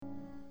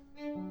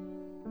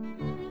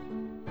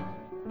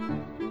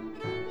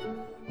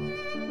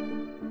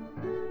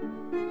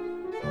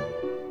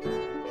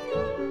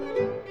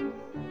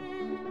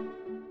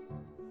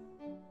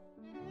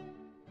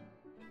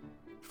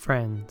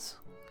Friends,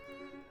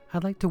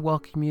 I'd like to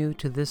welcome you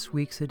to this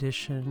week's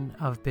edition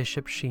of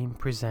Bishop Sheen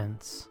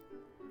Presents,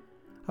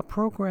 a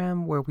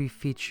program where we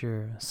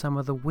feature some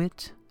of the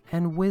wit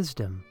and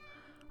wisdom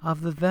of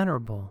the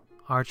Venerable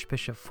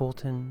Archbishop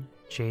Fulton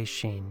J.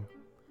 Sheen.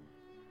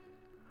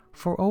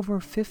 For over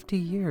 50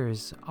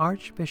 years,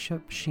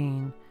 Archbishop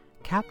Sheen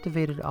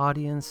captivated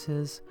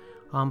audiences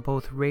on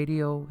both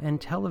radio and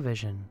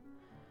television.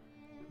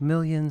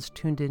 Millions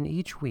tuned in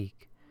each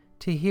week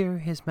to hear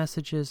his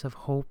messages of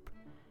hope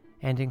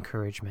and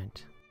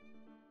encouragement.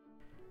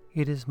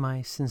 It is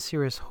my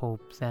sincerest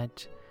hope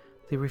that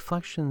the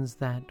reflections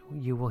that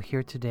you will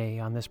hear today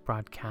on this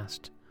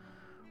broadcast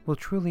will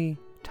truly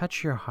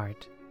touch your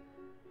heart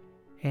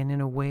and in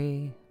a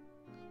way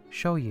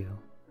show you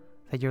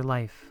that your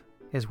life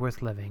is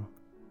worth living.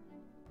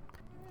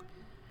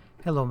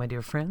 Hello, my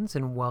dear friends,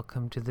 and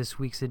welcome to this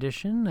week's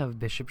edition of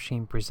Bishop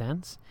Sheen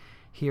Presents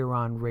here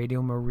on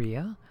Radio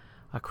Maria,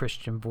 a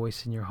Christian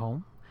voice in your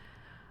home.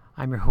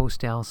 I'm your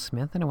host, Al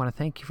Smith, and I want to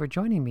thank you for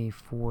joining me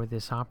for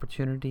this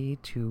opportunity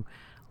to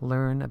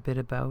learn a bit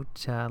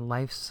about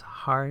life's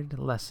hard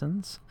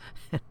lessons.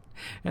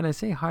 And I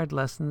say hard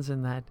lessons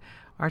in that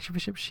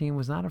Archbishop Sheen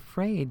was not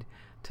afraid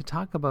to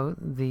talk about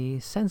the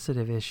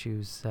sensitive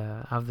issues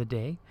of the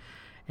day.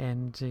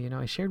 And,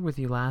 I shared with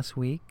you last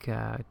week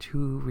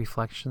two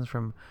reflections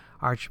from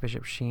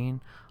Archbishop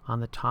Sheen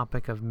on the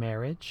topic of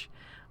marriage.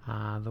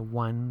 The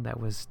one that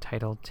was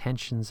titled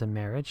Tensions in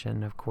Marriage,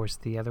 and of course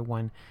the other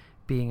one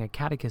being a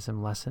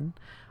catechism lesson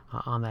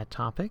on that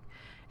topic.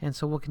 And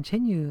so we'll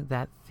continue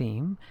that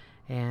theme.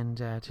 And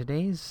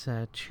today's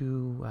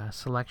two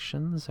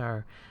selections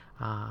are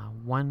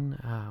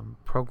one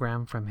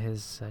program from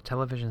his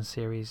television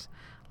series,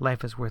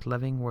 Life is Worth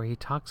Living, where he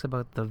talks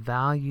about the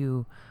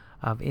value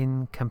of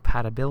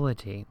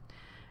incompatibility.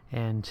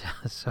 And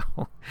so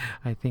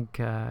I think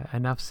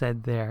enough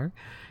said there.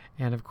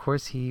 And of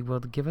course, he will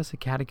give us a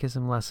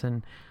catechism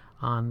lesson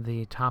on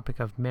the topic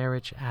of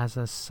marriage as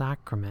a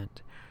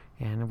sacrament.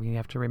 And we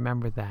have to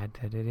remember that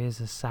it is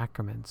a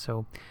sacrament.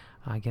 So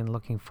again,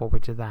 looking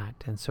forward to that.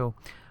 And so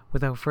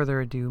without further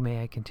ado,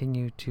 may I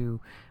continue to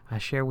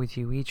share with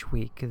you each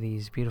week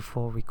these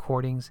beautiful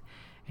recordings.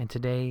 And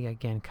today,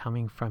 again,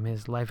 coming from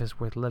his Life is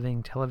Worth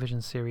Living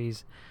television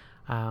series,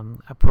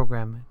 a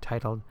program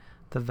titled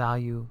The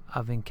Value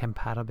of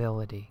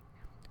Incompatibility.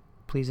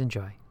 Please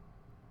enjoy.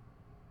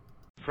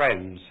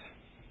 Friends,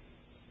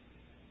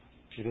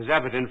 it is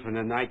evident from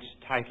the night's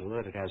title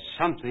that it has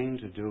something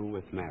to do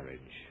with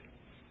marriage.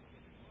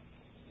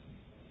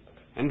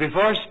 And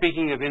before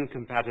speaking of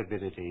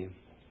incompatibility,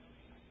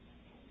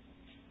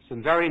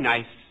 some very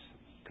nice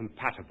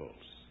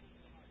compatibles.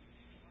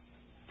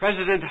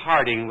 President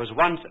Harding was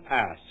once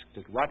asked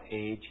at what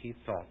age he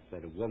thought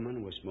that a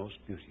woman was most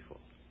beautiful.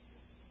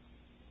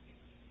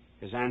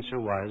 His answer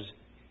was,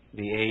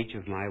 the age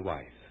of my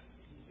wife.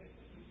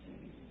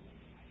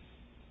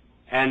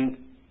 And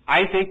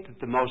I think that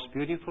the most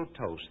beautiful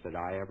toast that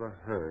I ever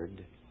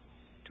heard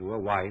to a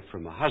wife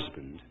from a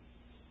husband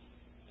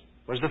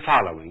was the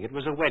following. It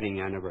was a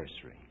wedding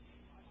anniversary.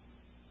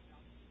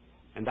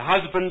 And the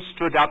husband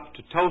stood up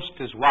to toast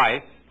his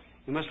wife.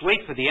 You must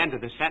wait for the end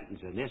of the sentence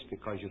in this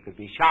because you could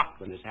be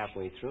shocked when it's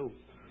halfway through.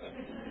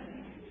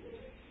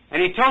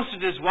 And he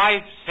toasted his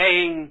wife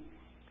saying,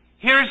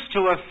 "Here's to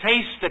a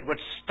face that would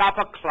stop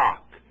a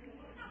clock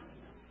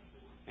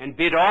and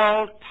bid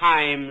all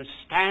time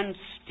stand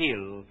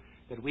still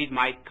that we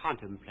might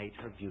contemplate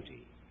her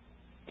beauty."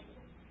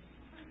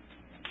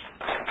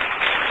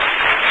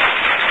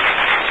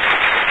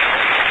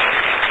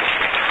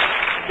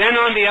 Then,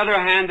 on the other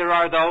hand, there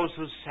are those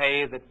who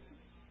say that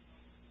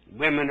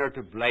women are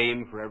to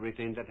blame for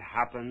everything that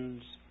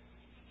happens.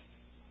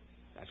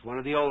 That's one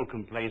of the old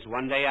complaints.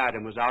 One day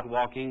Adam was out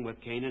walking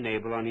with Cain and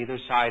Abel on either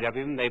side of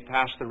him. They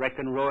passed the wreck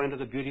and ruin into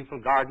the beautiful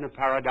garden of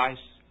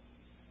paradise.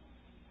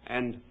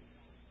 And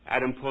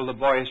Adam pulled the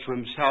boys to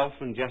himself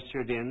and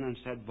gestured in and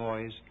said,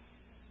 "Boys,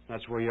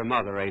 that's where your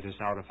mother ate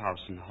us out of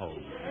house and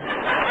home."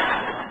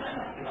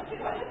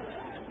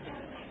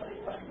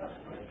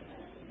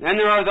 Then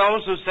there are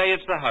those who say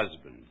it's the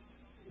husband.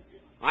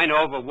 I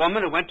know of a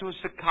woman who went to a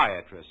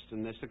psychiatrist,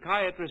 and the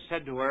psychiatrist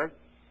said to her,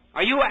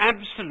 "Are you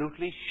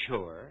absolutely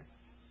sure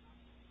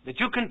that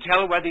you can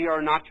tell whether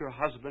or not your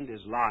husband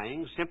is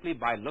lying simply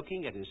by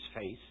looking at his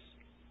face?"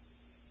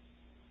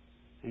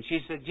 And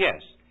she said,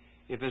 "Yes,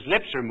 if his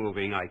lips are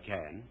moving, I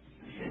can."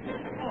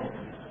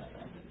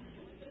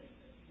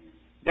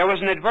 There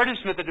was an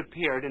advertisement that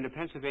appeared in a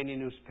Pennsylvania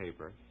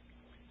newspaper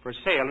for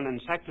sale, an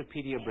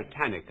Encyclopedia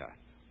Britannica.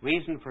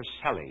 Reason for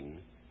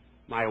selling: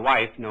 my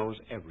wife knows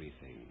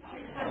everything.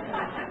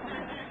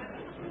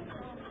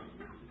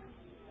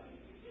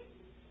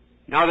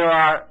 Now, there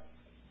are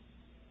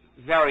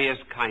various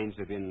kinds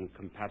of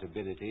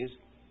incompatibilities.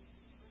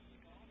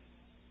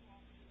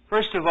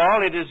 First of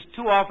all, it is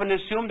too often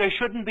assumed there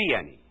shouldn't be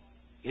any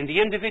in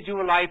the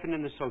individual life and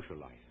in the social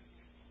life.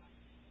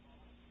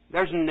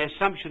 There's an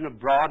assumption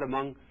abroad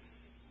among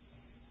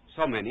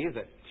so many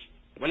that,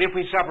 well, if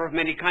we suffer from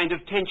any kind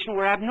of tension,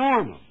 we're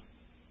abnormal.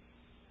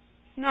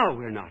 No,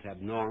 we're not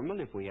abnormal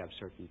if we have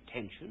certain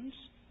tensions.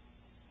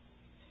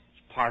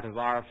 It's part of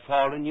our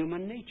fallen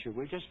human nature.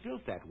 We're just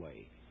built that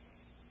way.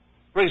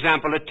 For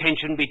example, a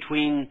tension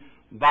between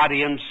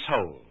body and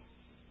soul.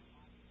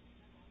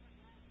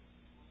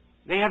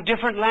 They have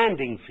different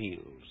landing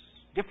fields,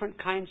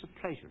 different kinds of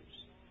pleasures.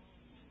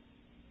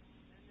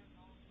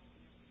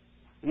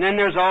 And then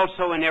there's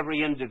also in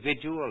every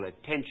individual a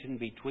tension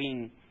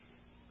between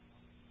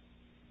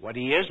what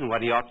he is and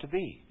what he ought to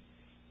be,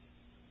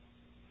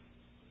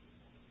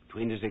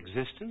 between his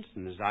existence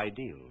and his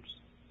ideals.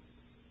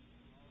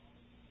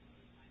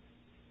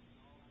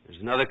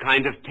 There's another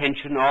kind of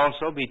tension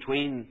also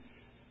between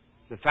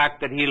the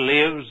fact that he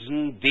lives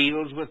and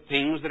deals with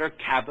things that are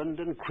cabined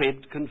and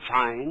cribbed,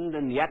 confined,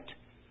 and yet,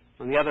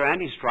 on the other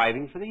hand, he's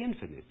striving for the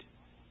infinite.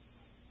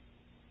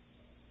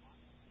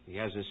 He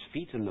has his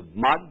feet in the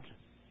mud,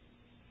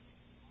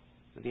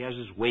 and he has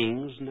his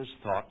wings and his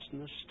thoughts in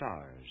the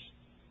stars.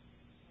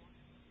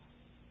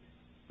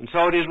 And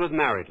so it is with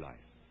married life.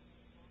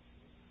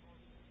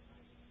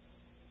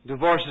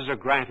 Divorces are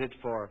granted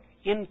for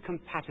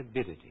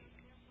incompatibility.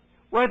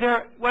 Was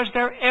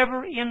there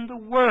ever in the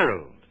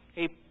world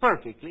a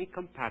perfectly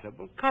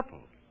compatible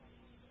couple?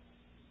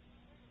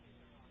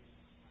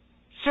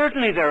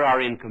 Certainly there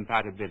are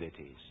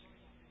incompatibilities.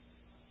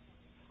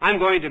 I'm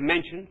going to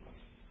mention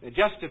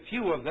just a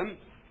few of them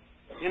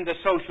in the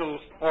social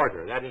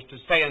order, that is to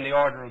say, in the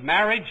order of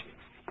marriage.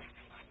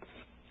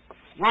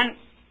 One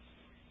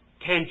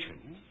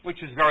tension,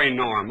 which is very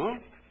normal,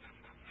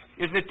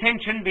 is the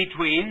tension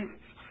between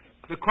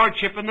the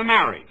courtship and the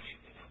marriage.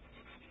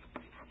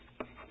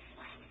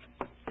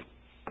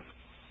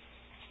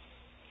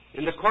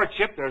 In the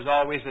courtship, there's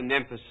always an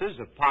emphasis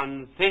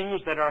upon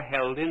things that are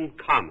held in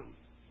common.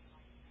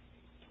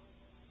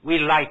 We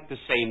like the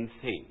same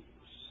things.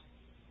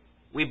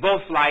 We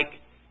both like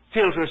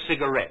filter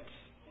cigarettes.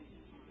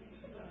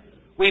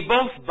 We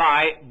both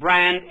buy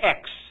brand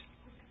X.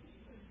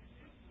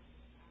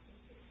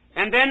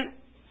 And then,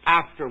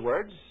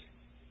 afterwards,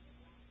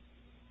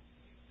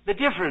 the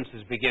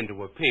differences begin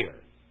to appear.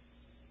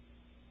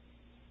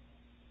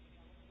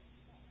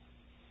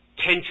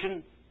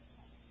 Tension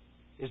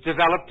is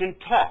developed in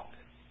talk.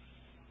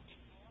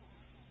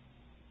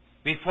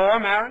 Before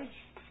marriage,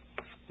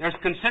 there's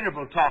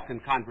considerable talk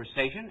and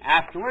conversation.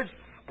 Afterwards,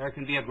 there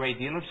can be a great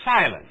deal of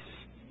silence.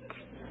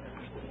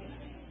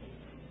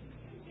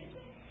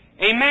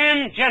 A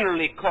man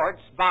generally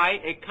courts by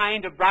a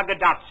kind of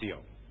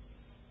braggadocio.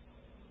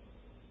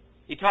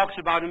 He talks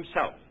about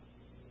himself.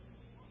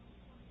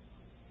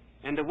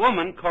 And the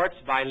woman courts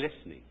by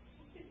listening.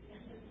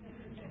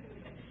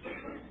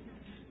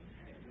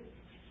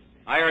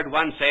 I heard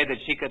one say that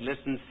she could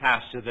listen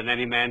faster than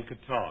any man could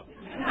talk.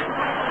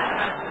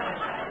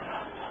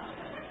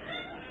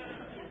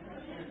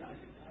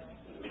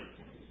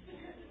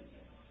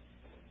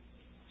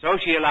 So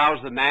she allows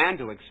the man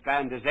to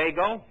expand his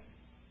ego.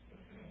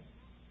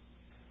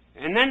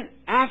 And then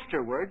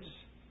afterwards,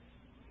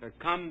 there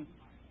come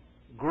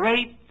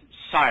great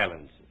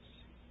silences.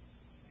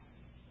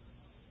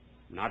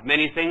 Not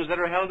many things that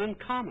are held in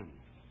common.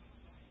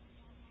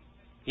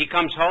 He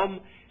comes home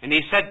and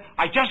he said,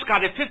 I just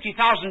got a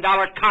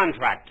 $50,000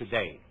 contract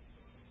today.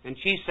 And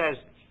she says,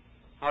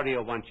 how do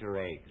you want your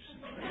eggs?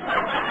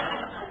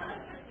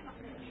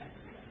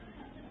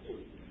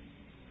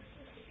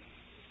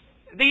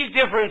 These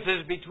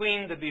differences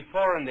between the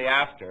before and the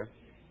after,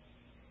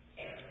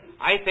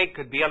 I think,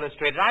 could be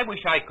illustrated. I wish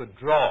I could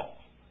draw.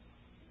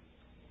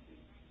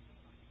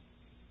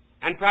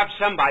 And perhaps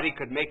somebody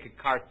could make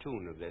a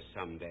cartoon of this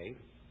someday.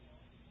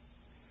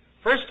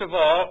 First of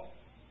all,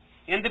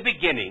 in the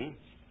beginning,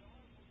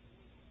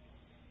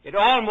 it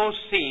almost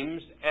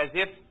seems as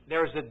if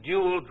there's a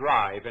dual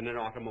drive in an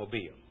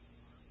automobile.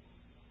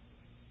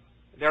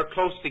 They're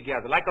close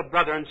together, like a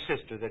brother and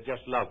sister that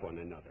just love one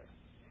another.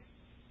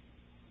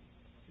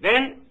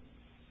 Then,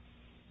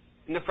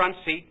 in the front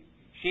seat,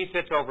 she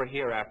sits over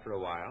here after a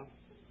while,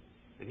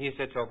 and he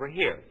sits over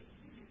here.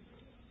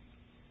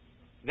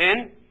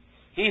 Then,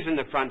 he's in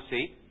the front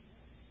seat,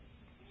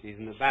 she's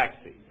in the back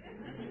seat.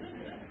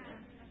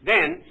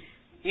 Then,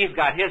 he's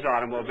got his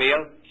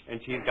automobile,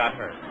 and she's got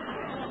hers.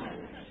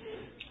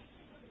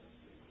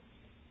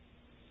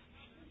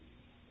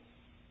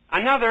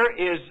 Another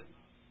is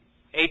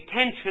a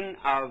tension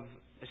of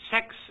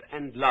sex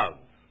and love.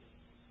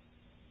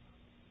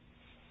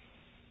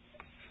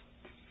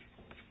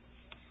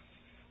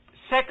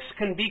 Sex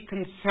can be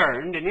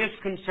concerned and is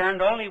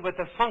concerned only with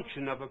the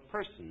function of a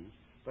person,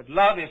 but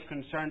love is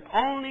concerned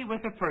only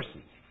with a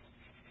person.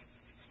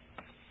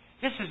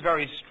 This is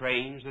very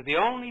strange, that the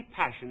only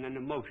passion and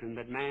emotion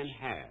that man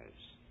has,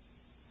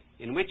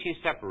 in which he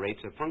separates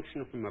a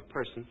function from a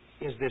person,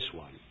 is this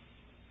one.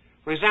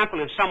 For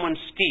example, if someone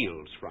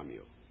steals from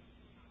you,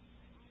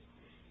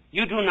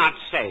 you do not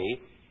say,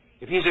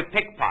 if he's a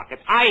pickpocket,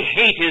 I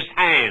hate his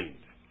hand.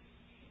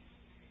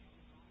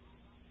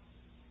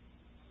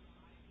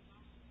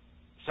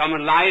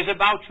 Someone lies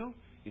about you,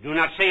 you do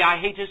not say, I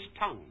hate his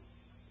tongue.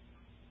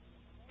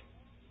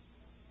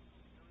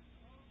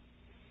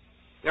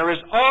 There is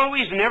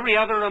always in every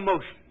other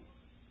emotion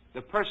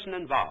the person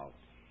involved.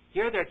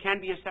 Here there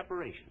can be a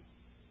separation,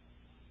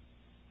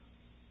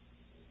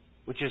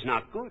 which is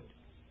not good.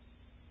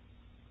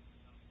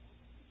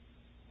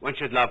 One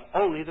should love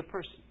only the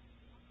person.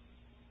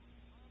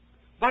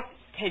 But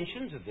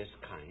tensions of this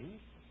kind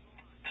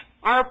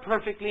are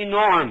perfectly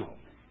normal.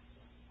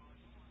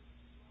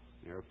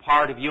 They're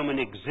part of human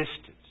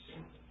existence.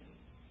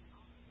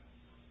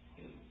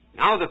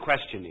 Now the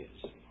question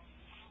is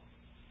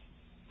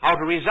how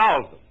to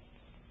resolve them.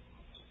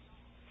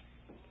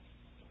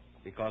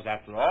 Because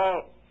after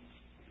all,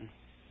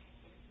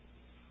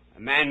 a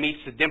man meets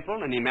a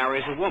dimple and he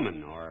marries a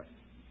woman, or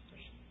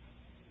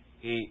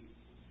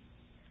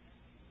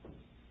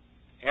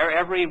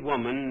every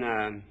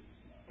woman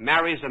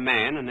marries a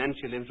man and then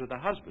she lives with a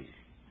husband.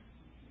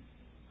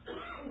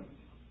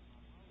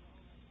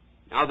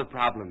 Now the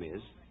problem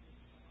is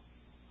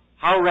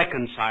how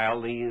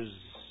reconcile these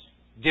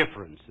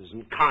differences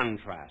and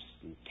contrasts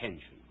and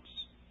tensions.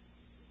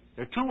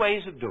 There are two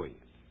ways of doing it.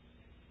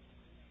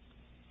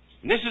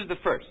 And this is the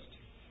first.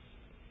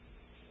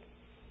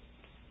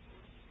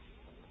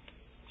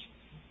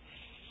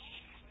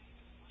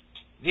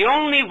 The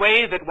only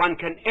way that one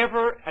can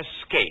ever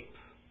escape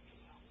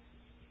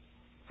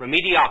from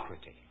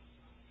mediocrity,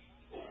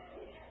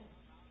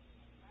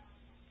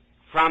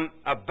 from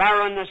a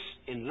barrenness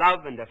in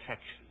love and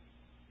affection,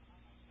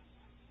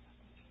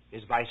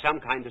 is by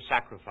some kind of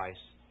sacrifice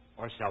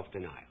or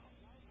self-denial.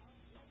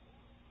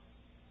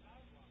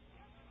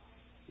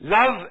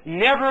 Love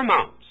never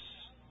mounts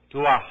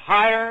to a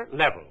higher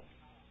level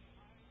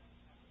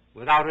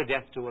without a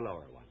death to a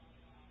lower one.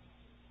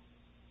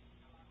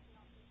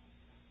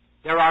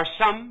 There are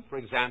some, for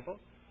example,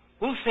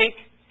 who think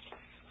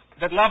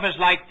that love is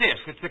like this.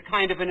 It's a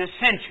kind of an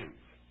ascension.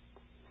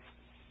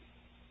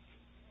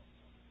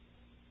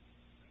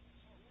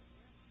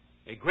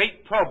 A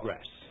great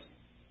progress.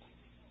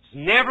 It's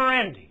never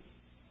ending.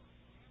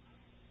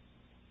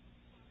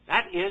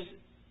 That is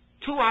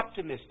too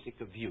optimistic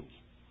a view.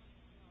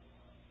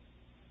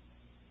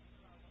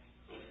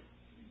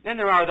 Then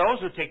there are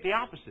those who take the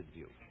opposite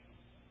view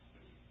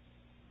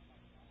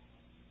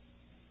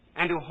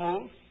and who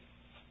hold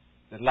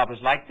that love is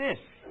like this.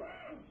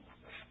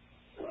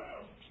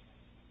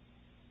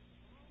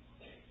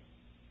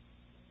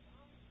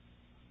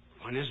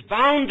 One is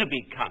bound to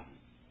become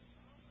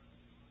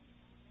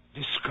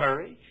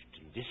discouraged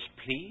and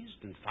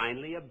displeased and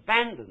finally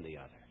abandon the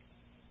other.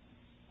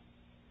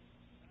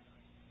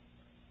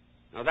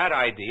 Now that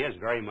idea is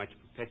very much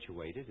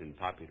perpetuated in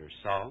popular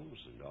songs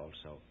and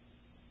also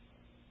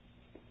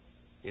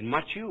in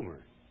much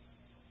humor.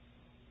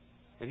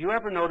 Have you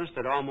ever noticed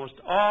that almost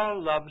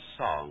all love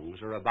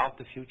songs are about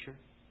the future?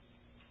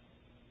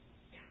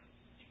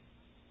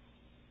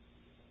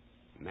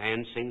 A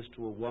man sings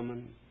to a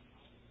woman,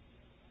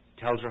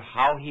 tells her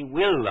how he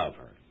will love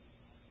her,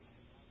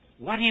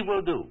 what he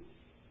will do.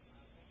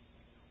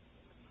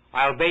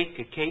 I'll bake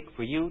a cake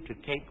for you to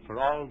take for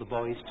all the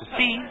boys to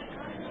see.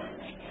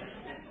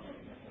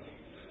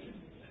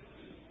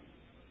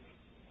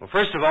 Well,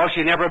 first of all,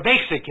 she never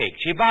bakes a cake.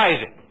 She buys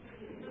it.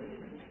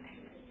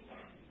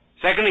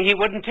 Secondly, he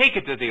wouldn't take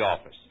it to the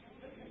office.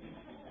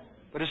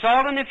 But it's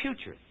all in the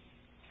future.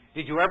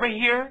 Did you ever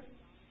hear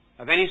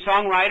of any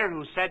songwriter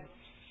who said,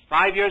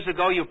 5 years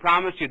ago you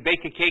promised you'd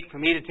bake a cake for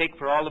me to take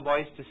for all the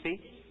boys to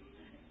see?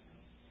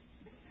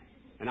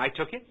 And I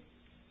took it?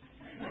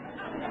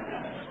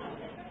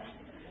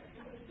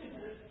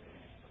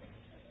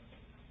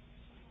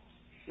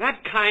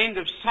 That kind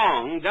of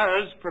song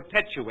does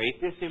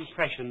perpetuate this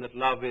impression that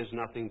love is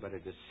nothing but a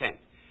descent.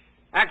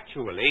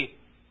 Actually,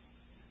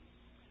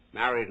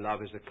 married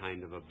love is a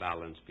kind of a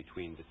balance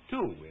between the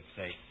two.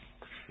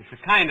 It's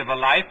a kind of a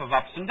life of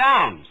ups and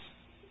downs.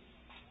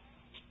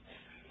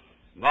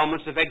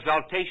 Moments of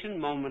exaltation,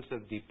 moments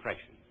of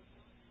depression.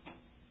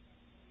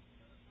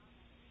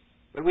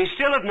 But we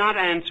still have not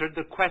answered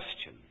the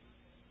question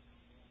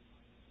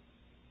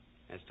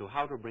as to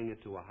how to bring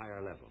it to a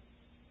higher level.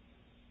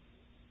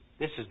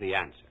 This is the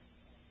answer.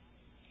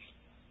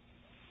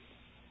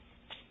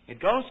 It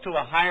goes to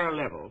a higher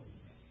level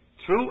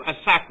through a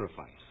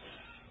sacrifice.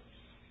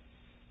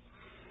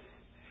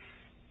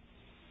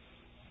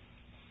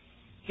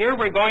 Here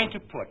we're going to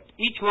put,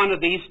 each one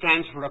of these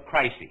stands for a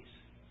crisis,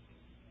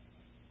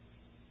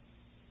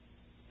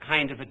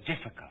 kind of a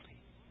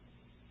difficulty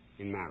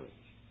in marriage.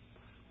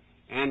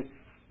 And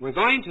we're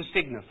going to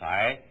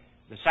signify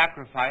the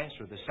sacrifice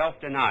or the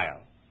self-denial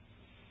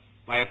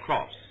by a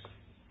cross.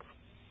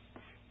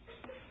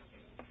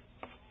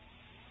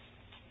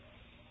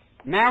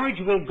 Marriage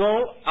will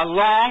go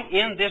along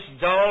in this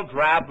dull,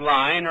 drab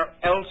line, or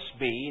else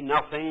be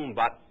nothing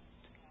but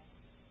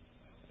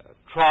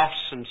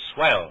troughs and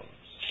swells,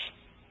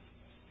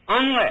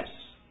 unless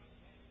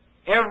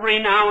every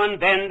now and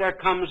then there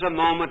comes a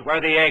moment where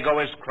the ego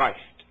is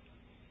crushed.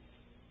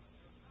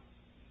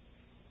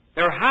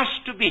 There has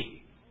to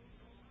be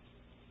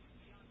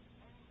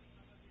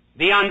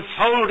the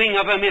unfolding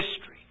of a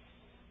mystery.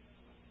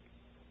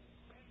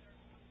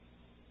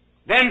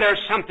 Then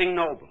there's something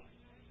noble.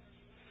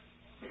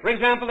 For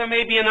example, there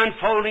may be an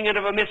unfolding of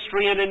a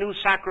mystery and a new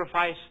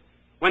sacrifice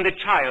when the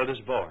child is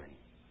born.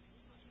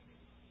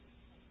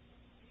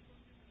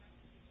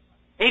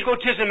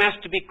 Egotism has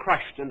to be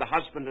crushed in the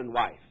husband and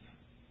wife.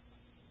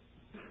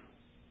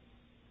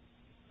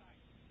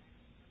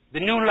 The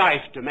new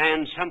life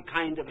demands some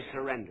kind of a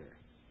surrender.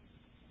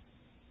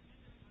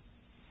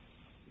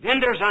 Then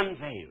there's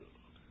unveiled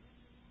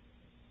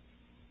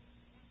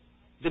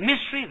the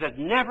mystery that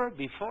never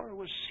before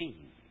was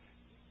seen.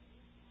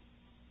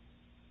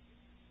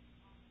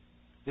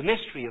 The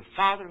mystery of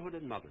fatherhood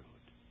and motherhood.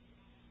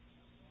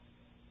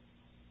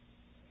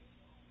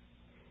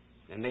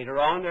 And later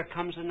on there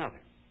comes another,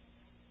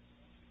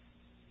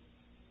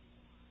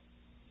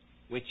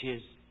 which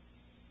is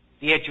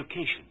the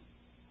education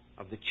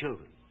of the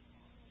children,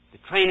 the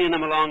training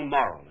them along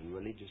moral and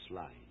religious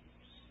lines.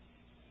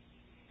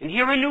 And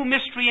here a new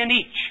mystery in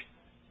each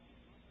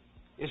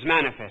is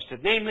manifested,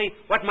 namely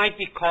what might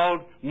be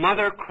called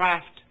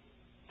mothercraft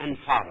and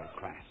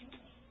fathercraft.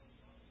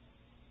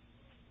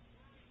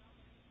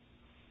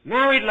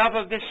 Married love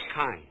of this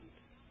kind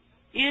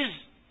is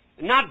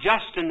not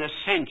just an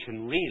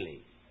ascension,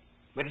 really,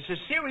 but it's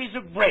a series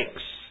of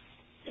breaks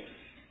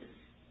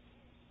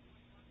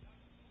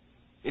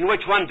in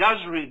which one does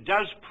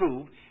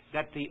prove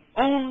that the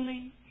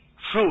only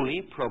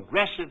truly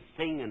progressive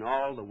thing in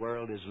all the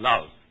world is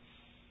love.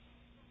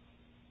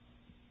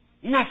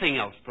 Nothing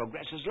else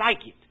progresses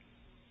like it.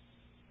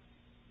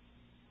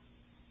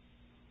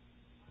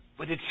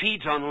 But it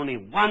feeds on only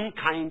one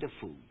kind of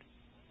food,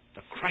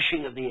 the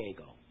crushing of the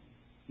ego,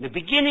 the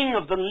beginning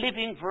of the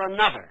living for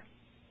another.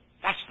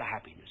 That's the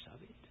happiness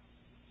of it.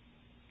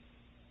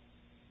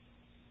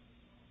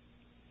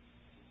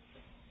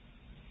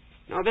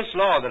 Now, this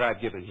law that I've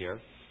given here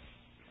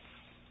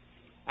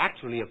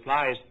actually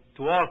applies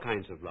to all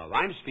kinds of love.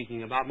 I'm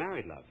speaking about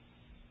married love.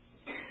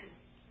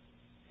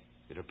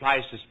 It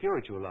applies to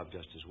spiritual love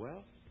just as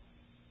well.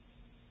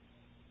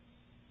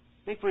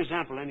 Take, for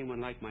example, anyone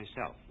like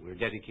myself. We're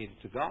dedicated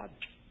to God.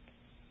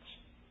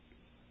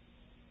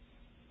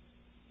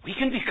 We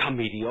can become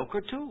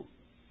mediocre too.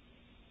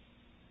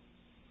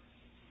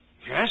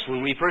 Yes,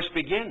 when we first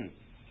begin,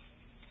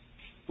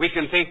 we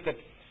can think that,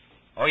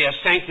 oh yes,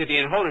 sanctity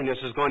and holiness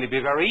is going to be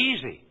very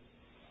easy.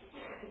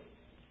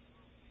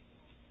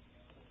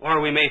 Or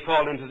we may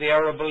fall into the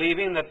error of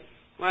believing that,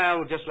 well,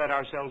 we'll just let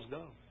ourselves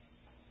go.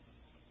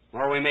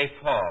 Or we may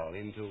fall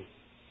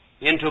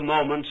into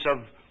moments of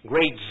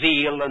great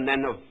zeal and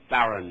then of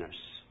barrenness,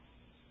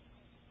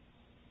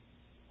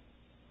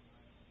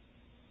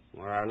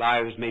 where our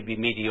lives may be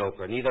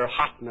mediocre, neither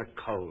hot nor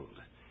cold,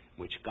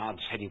 which God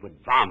said He would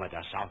vomit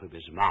us out of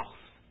His mouth.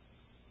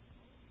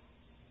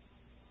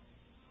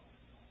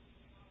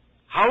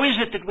 How is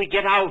it that we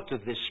get out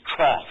of this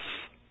trough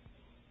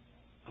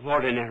of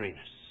ordinariness?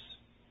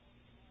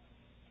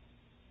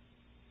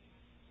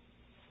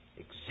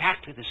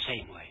 Exactly the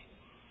same way.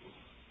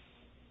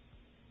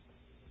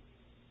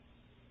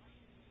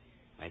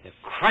 By the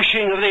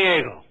crushing of the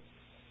ego.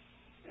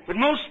 But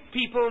most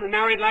people in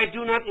married life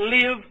do not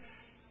live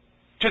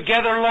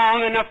together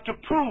long enough to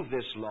prove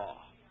this law.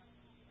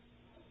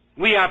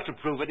 We have to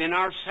prove it in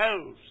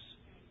ourselves.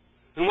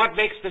 And what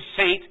makes the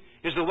saint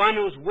is the one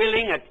who's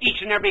willing at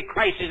each and every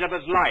crisis of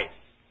his life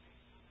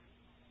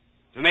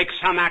to make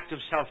some act of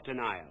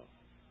self-denial.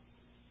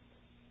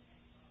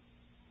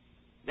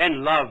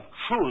 Then love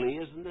truly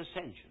is an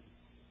ascension.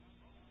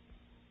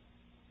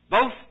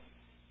 Both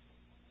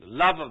the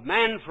love of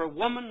man for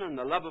woman and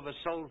the love of a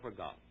soul for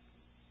God.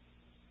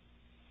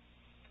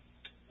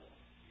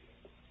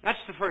 That's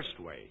the first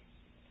way.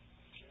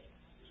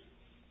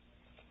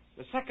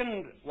 The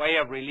second way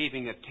of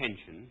relieving a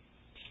tension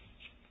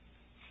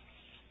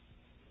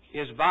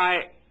is by,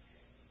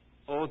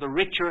 the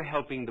richer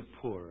helping the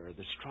poorer,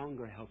 the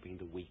stronger helping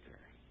the weaker.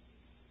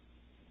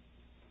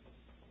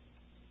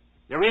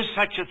 There is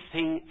such a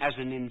thing as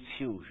an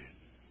infusion.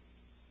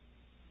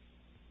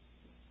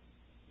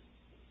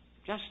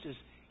 Just as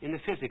in the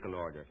physical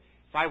order,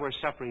 if I were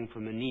suffering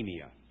from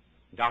anemia,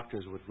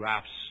 doctors would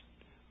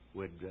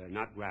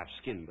not graft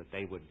skin, but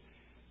they would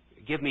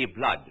give me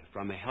blood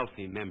from a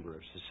healthy member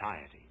of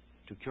society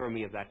to cure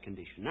me of that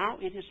condition. Now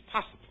it is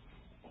possible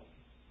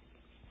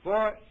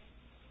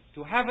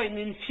to have an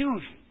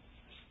infusion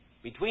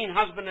between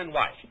husband and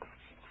wife.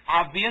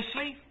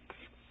 Obviously,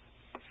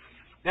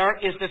 there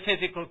is the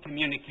physical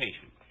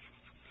communication,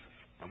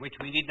 of which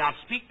we need not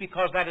speak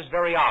because that is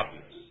very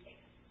obvious.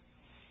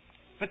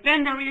 But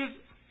then there is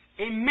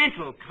a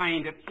mental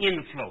kind of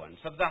influence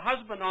of the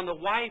husband on the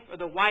wife or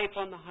the wife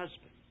on the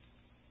husband.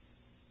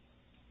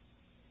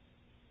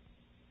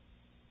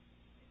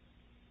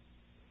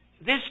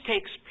 This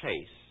takes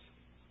place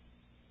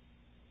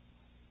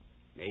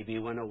maybe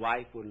when a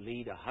wife will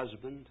lead a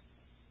husband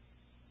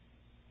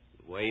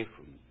away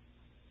from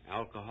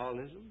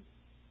alcoholism,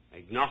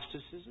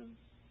 agnosticism,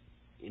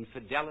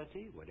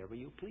 infidelity, whatever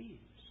you please.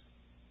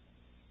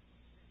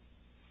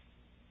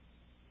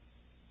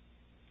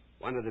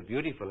 One of the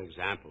beautiful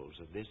examples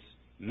of this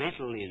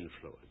mental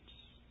influence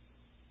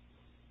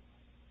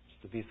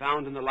to be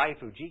found in the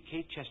life of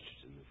G.K.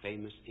 Chesterton, the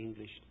famous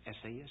English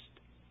essayist.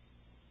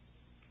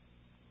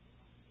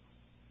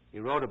 He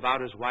wrote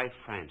about his wife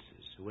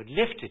Frances, who had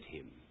lifted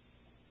him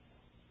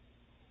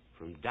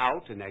from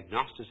doubt and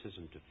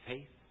agnosticism to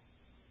faith.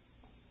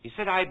 He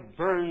said, I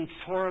burned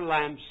 4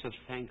 lamps of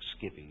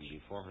thanksgiving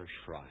before her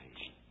shrine.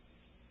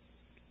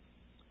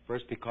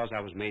 First, because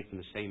I was made from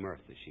the same earth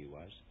as she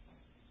was.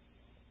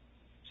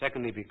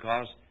 Secondly,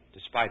 because,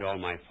 despite all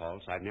my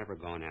faults, I've never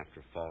gone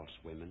after false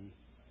women,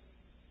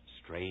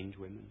 strange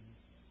women.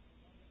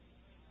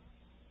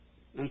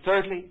 And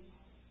thirdly,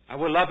 I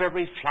will love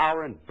every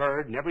flower and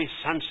bird and every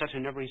sunset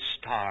and every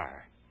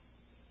star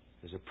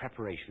as a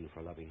preparation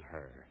for loving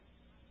her.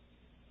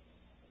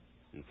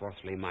 And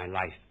fourthly, my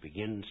life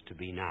begins to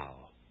be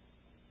now,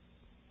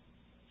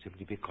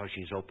 simply because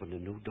she's opened a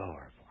new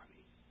door for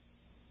me.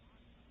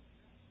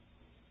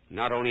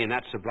 Not only in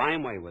that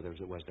sublime way was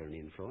there an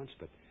influence,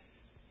 but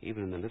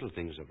even in the little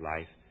things of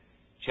life.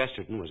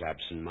 Chesterton was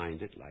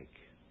absent-minded, like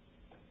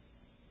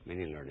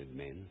many learned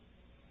men.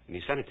 And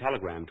he sent a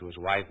telegram to his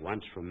wife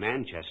once from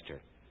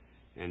Manchester,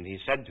 and he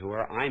said to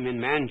her, I'm in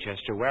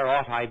Manchester, where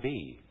ought I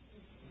be?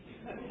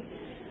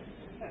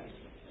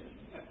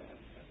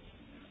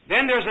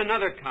 Then there's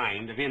another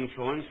kind of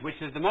influence,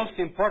 which is the most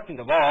important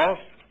of all,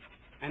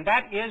 and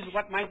that is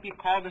what might be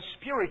called a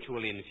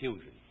spiritual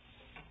infusion.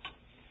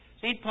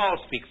 St. Paul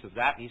speaks of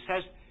that. He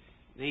says,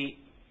 the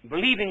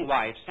believing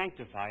wife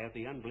sanctifieth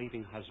the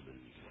unbelieving husband.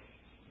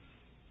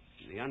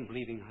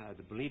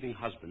 The believing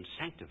husband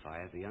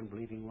sanctifieth the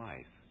unbelieving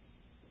wife.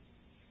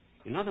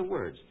 In other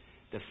words,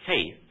 the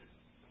faith,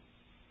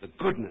 the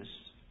goodness,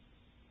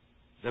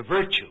 the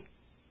virtue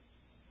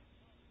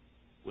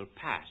will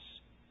pass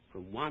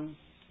from one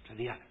to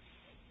the other.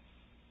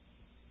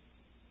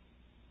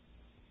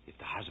 If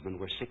the husband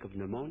were sick of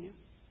pneumonia,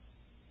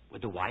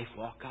 would the wife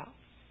walk out?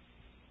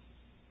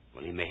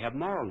 Well, he may have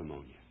moral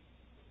pneumonia.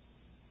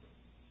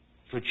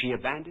 Should she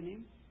abandon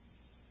him?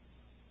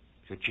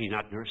 Should she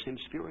not nurse him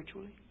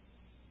spiritually?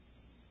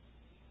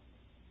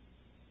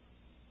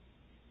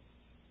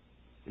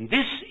 And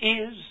this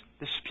is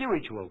the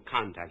spiritual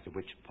contact of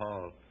which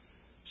Paul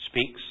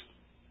speaks.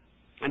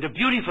 And a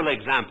beautiful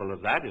example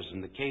of that is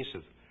in the case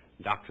of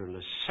Dr.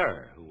 Le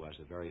Sueur, who was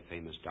a very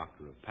famous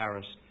doctor of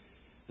Paris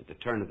at the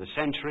turn of the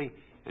century,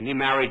 and he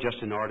married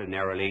just an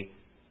ordinarily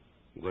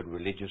good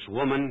religious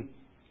woman.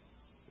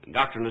 And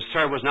Dr. Le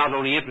Sueur was not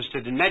only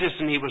interested in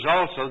medicine, he was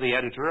also the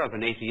editor of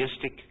an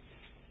atheistic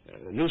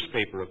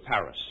newspaper of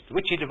Paris, to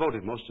which he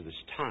devoted most of his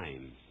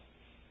time.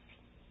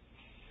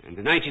 And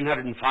in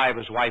 1905,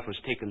 his wife was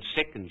taken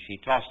sick, and she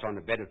tossed on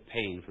a bed of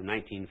pain from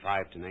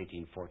 1905 to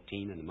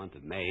 1914 in the month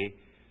of May,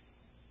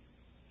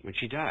 when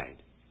she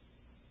died.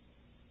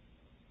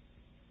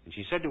 And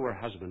she said to her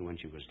husband when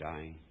she was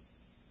dying,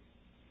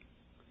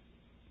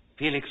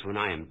 Felix, when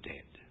I am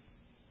dead,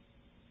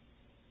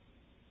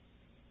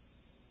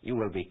 you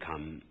will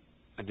become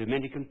a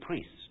Dominican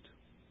priest.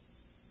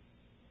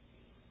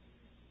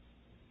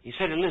 He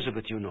said,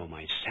 Elizabeth, you know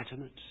my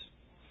sentiments.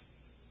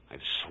 I've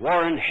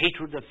sworn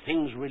hatred of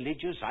things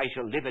religious. I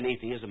shall live in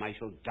atheism. I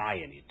shall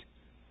die in it.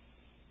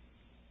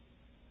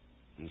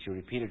 And she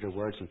repeated her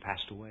words and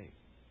passed away.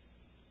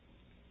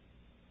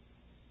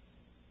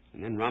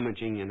 And then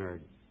rummaging in her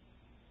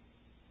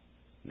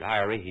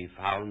diary, he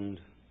found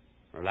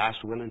her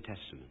last will and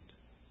testament.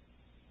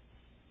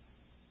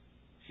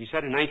 She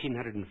said, in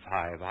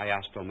 1905, I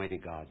asked Almighty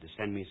God to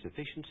send me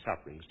sufficient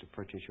sufferings to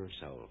purchase your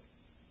soul.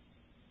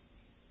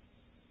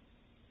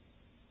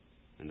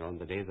 And on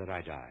the day that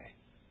I die,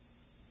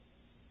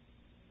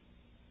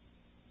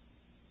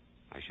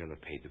 I shall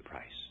have paid the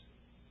price.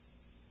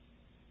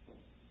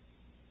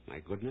 My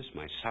goodness,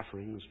 my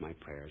sufferings, my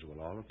prayers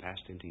will all have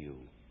passed into you.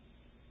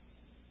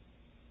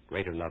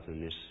 Greater love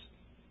than this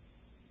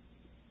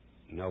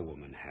no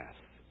woman hath,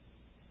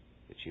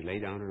 that she lay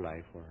down her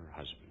life for her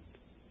husband.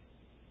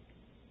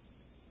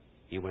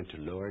 He went to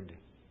Lourdes.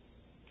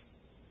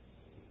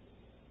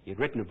 He had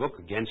written a book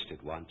against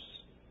it once.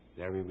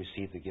 There he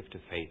received the gift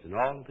of faith in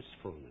all of its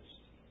fullness.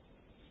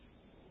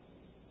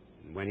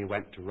 And when he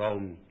went to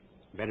Rome,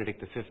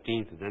 Benedict XV,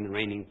 and then the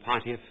reigning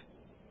pontiff,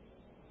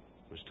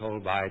 was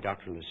told by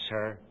Dr. Le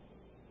Sueur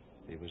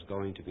that he was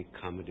going to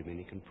become a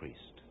Dominican priest.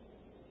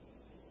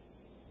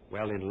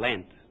 Well, in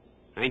Lent,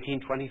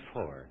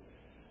 1924,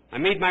 I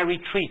made my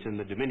retreat in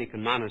the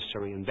Dominican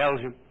monastery in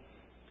Belgium,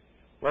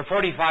 where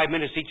 45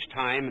 minutes each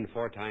time and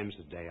 4 times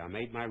a day I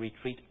made my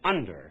retreat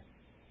under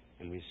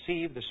and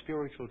received the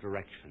spiritual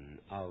direction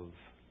of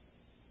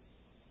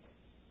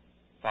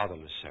Father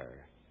Le Sueur,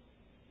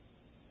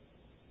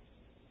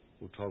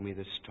 who told me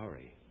this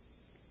story.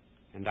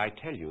 And I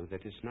tell you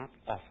that it's not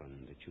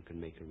often that you can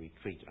make a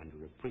retreat under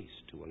a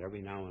priest who will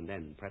every now and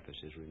then preface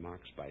his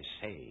remarks by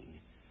saying,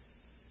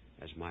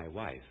 as my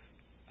wife,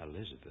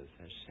 Elizabeth,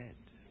 has said.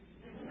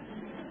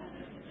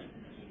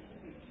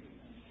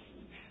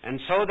 And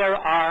so there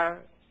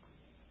are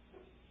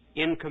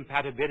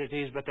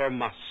incompatibilities, but there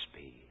must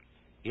be.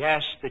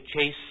 Yes, the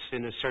chase,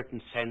 in a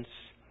certain sense,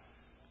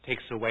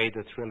 takes away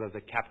the thrill of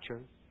the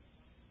capture.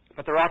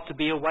 But there ought to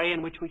be a way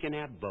in which we can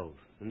have both,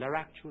 and there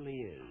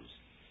actually is.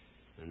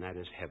 And that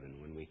is heaven,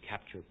 when we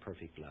capture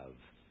perfect love.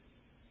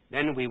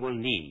 Then we will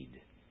need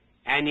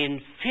an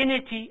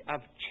infinity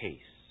of chase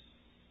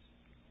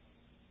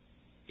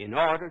in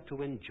order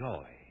to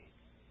enjoy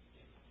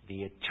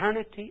the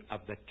eternity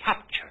of the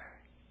capture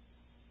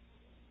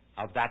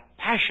of that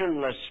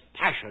passionless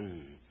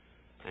passion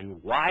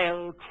and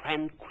wild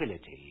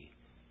tranquility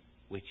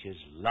which is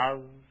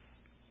love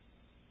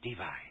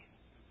divine.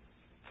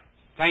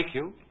 Thank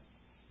you.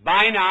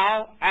 Bye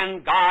now,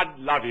 and God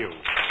love you.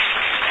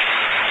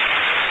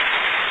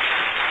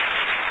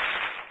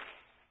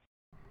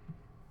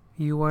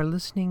 You are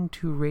listening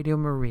to Radio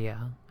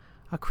Maria,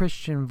 a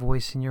Christian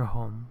voice in your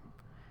home.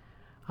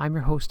 I'm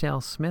your host, Al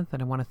Smith,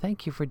 and I want to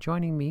thank you for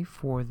joining me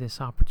for this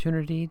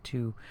opportunity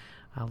to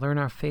learn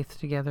our faith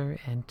together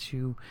and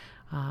to,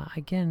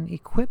 again,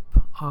 equip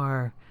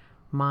our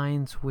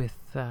minds with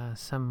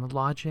some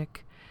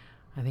logic.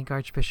 I think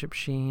Archbishop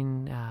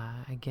Sheen,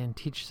 again,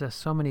 teaches us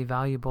so many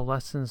valuable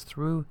lessons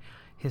through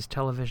his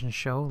television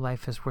show,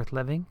 Life is Worth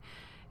Living.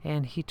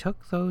 And he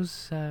took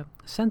those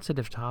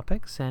sensitive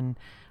topics and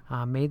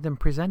made them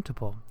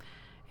presentable.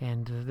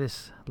 And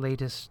this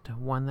latest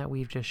one that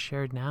we've just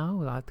shared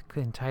now,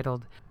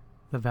 entitled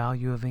The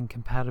Value of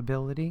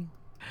Incompatibility,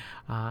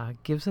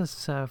 gives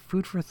us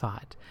food for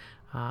thought.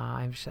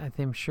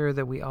 I'm sure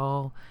that we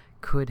all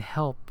could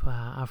help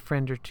a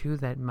friend or two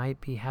that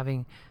might be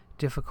having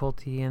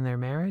difficulty in their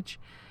marriage.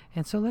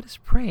 And so let us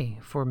pray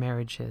for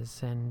marriages,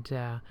 and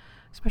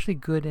especially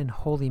good and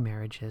holy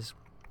marriages.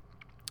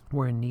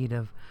 We're in need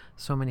of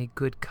so many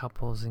good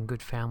couples and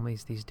good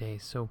families these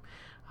days. So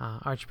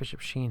Archbishop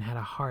Sheen had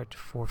a heart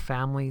for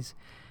families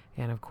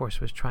and, of course,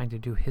 was trying to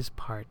do his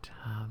part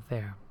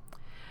there.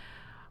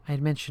 I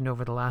had mentioned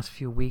over the last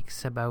few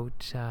weeks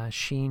about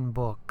Sheen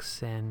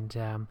Books, and,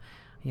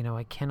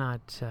 I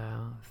cannot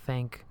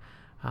thank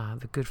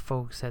the good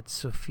folks at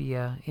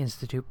Sophia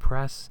Institute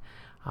Press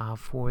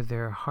for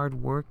their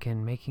hard work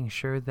in making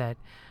sure that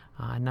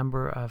a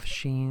number of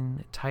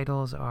Sheen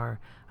titles are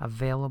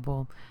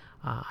available.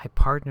 I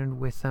partnered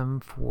with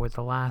them for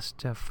the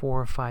last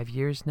 4 or 5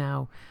 years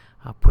now,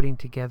 putting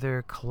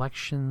together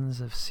collections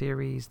of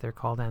series. They're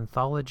called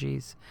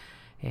anthologies,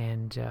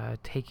 and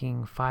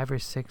taking 5 or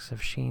 6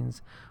 of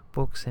Sheen's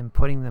books and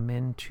putting them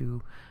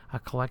into a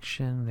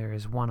collection. There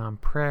is one on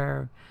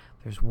prayer,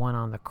 there's one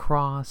on the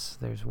cross,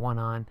 there's one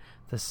on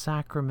the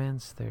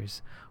sacraments,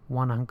 there's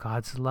one on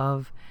God's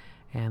love,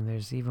 and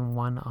there's even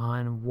one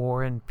on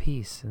war and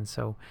peace. And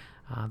so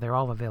they're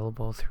all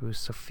available through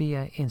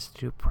Sophia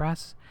Institute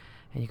Press,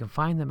 and you can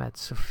find them at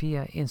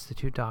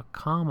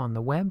sophiainstitute.com on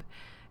the web,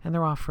 and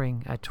they're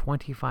offering a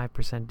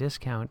 25%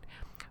 discount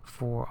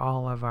for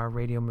all of our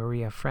Radio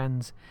Maria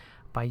friends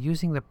by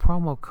using the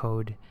promo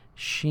code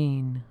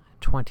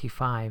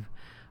SHEEN25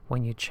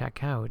 when you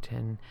check out.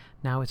 And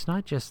now it's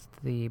not just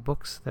the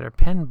books that are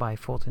penned by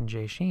Fulton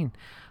J. Sheen,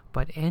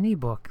 but any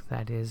book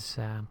that is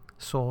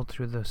sold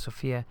through the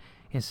Sophia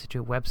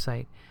Institute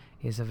website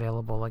is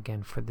available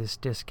again for this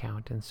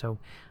discount. And so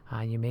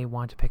you may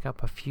want to pick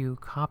up a few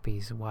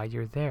copies while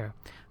you're there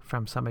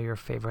from some of your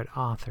favorite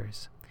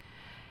authors.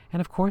 And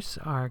of course,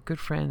 our good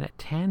friend at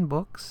Tan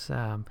Books,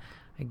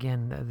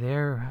 again,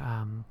 their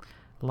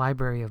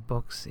library of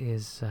books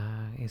is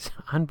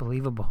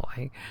unbelievable.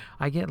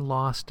 I get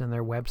lost in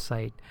their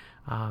website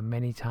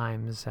many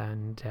times,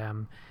 and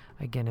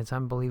again, it's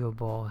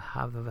unbelievable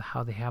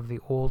how they have the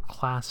old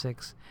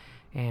classics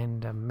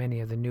and many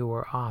of the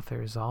newer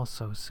authors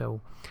also.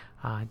 So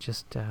I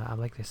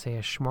like to say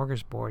a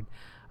smorgasbord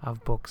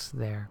of books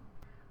there.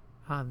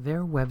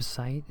 Their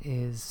website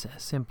is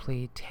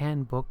simply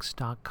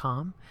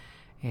tanbooks.com,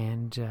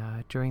 and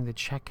during the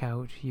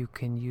checkout you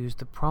can use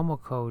the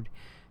promo code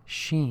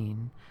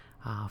SHEEN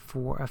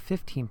for a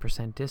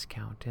 15%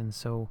 discount. And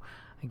so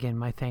again,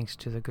 my thanks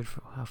to the good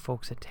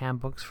folks at Tan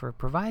Books for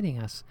providing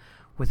us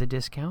with a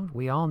discount.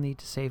 We all need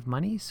to save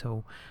money,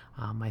 so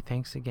my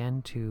thanks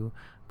again to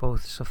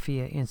both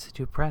Sophia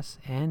Institute Press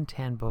and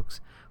Tan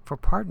Books for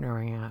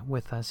partnering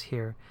with us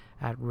here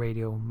at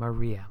Radio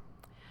Maria.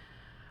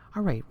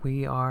 All right,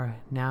 we are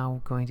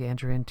now going to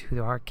enter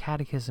into our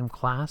catechism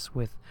class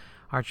with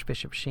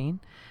Archbishop Sheen,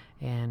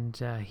 and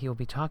he'll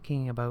be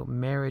talking about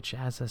marriage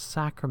as a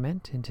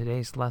sacrament in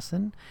today's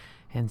lesson.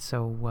 And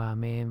so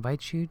may I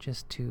invite you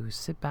just to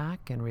sit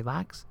back and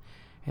relax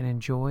and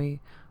enjoy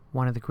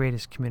one of the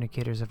greatest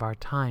communicators of our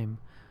time,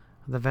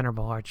 the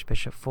Venerable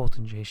Archbishop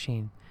Fulton J.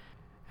 Sheen,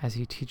 as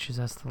he teaches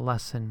us the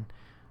lesson,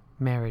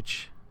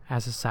 Marriage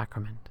as a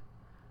Sacrament.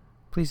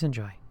 Please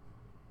enjoy.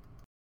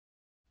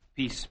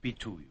 Peace be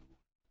to you.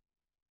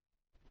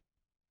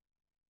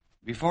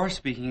 Before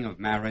speaking of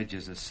marriage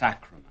as a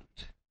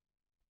sacrament,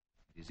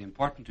 it is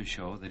important to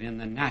show that in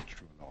the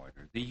natural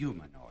order, the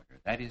human order,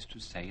 that is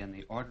to say, in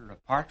the order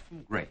apart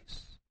from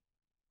grace,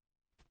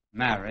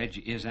 marriage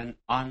is an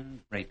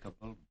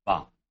unbreakable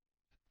bond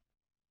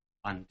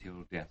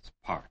until death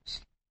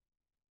parts.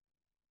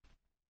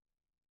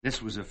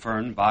 This was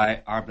affirmed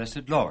by our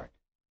blessed Lord.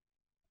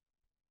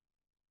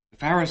 The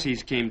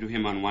Pharisees came to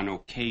him on one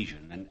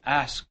occasion and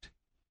asked,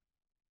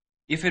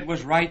 if it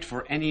was right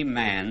for any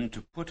man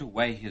to put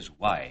away his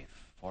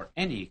wife for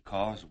any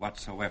cause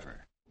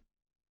whatsoever.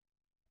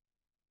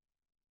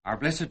 Our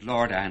blessed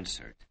Lord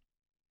answered,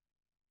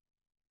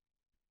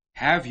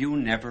 Have you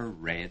never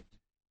read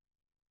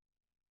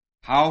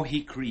how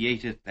he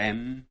created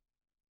them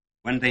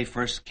when they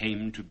first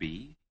came to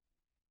be?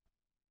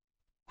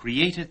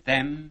 Created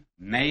them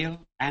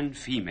male and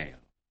female.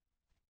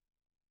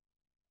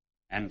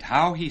 And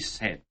how he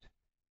said,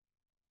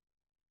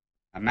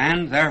 A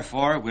man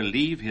therefore will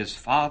leave his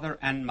father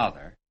and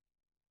mother,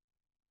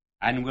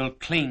 and will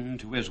cling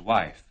to his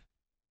wife,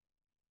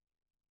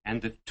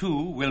 and the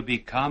two will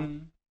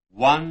become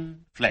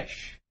one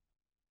flesh.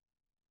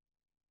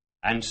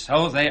 And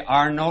so they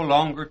are no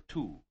longer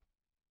two.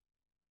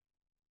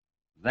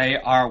 They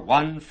are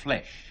one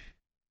flesh.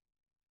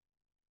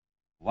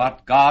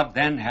 What God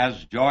then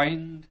has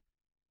joined,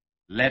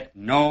 let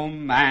no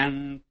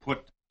man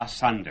put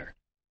asunder.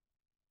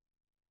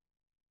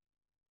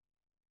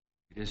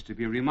 It is to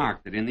be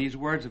remarked that in these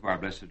words of our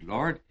blessed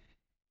Lord,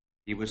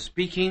 he was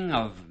speaking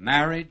of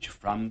marriage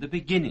from the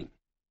beginning.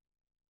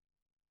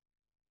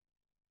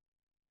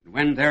 And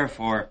when,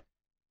 therefore,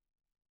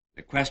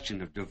 the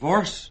question of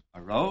divorce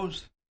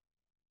arose,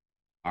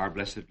 our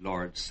blessed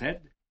Lord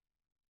said,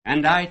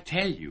 And I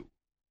tell you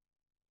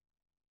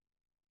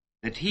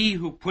that he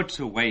who puts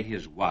away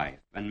his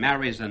wife and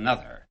marries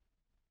another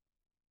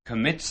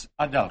commits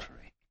adultery.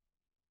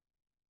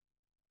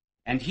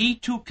 And he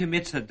too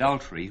commits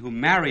adultery who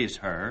marries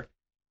her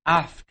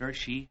after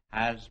she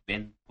has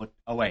been put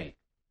away.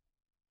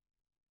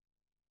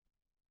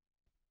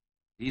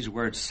 These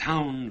words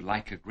sound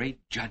like a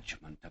great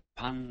judgment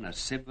upon a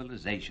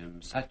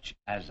civilization such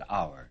as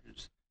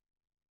ours,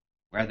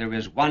 where there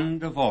is one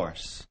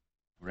divorce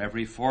for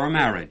every 4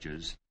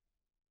 marriages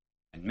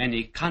and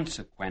many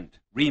consequent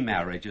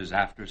remarriages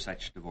after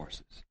such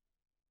divorces.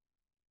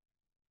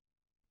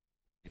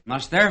 It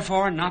must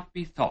therefore not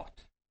be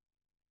thought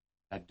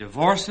that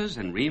divorces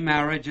and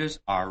remarriages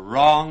are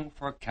wrong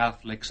for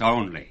Catholics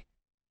only.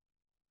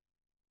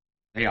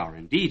 They are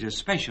indeed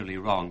especially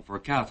wrong for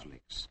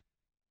Catholics.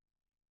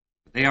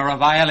 But they are a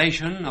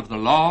violation of the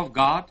law of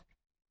God,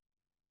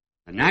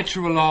 the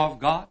natural law of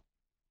God,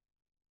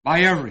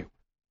 by everyone,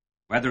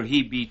 whether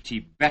he be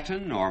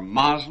Tibetan or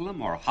Muslim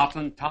or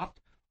Hottentot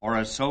or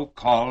a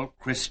so-called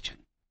Christian.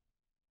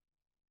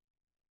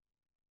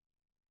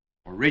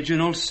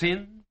 Original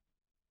sin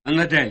and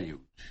the deluge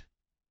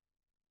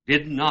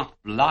did not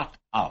blot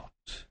out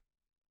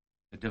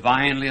the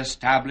divinely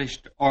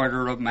established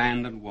order of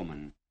man and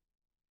woman.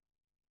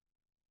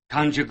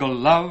 Conjugal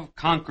love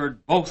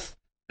conquered both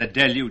the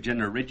deluge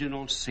and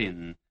original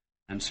sin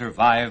and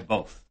survived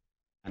both.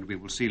 And we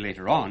will see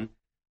later on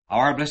how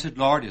our blessed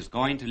Lord is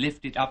going to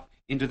lift it up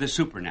into the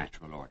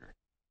supernatural order.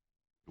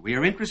 We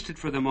are interested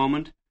for the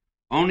moment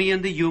only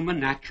in the human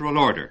natural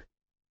order.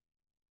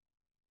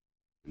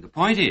 And the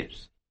point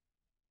is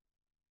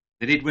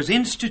that it was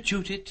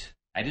instituted,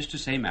 that is to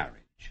say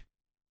marriage,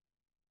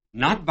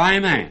 not by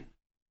man,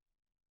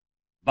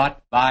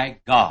 but by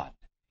God.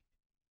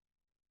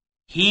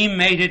 He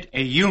made it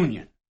a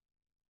union,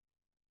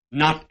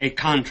 not a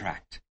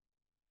contract.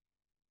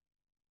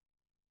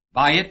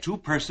 By it, 2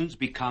 persons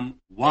become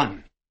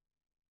one.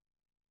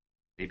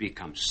 They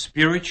become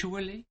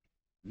spiritually,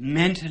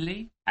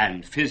 mentally,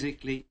 and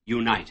physically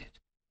united.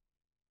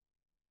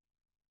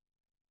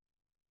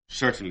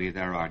 Certainly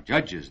there are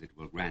judges that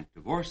will grant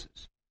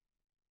divorces.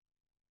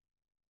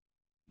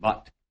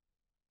 But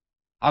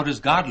how does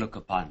God look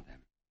upon them?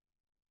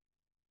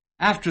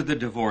 After the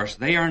divorce,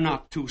 they are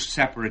not 2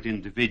 separate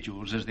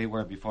individuals as they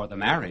were before the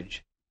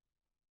marriage.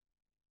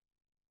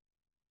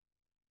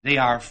 They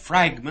are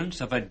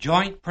fragments of a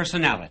joint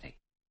personality,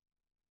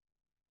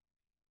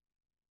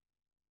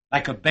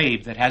 like a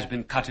babe that has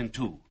been cut in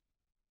 2.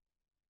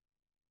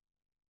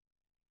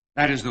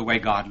 That is the way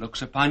God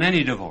looks upon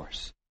any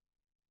divorce,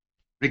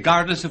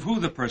 regardless of who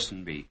the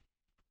person be.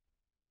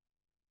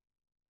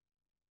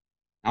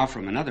 Now,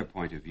 from another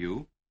point of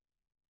view,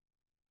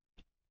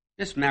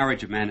 this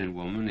marriage of man and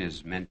woman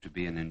is meant to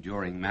be an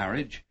enduring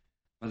marriage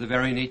for the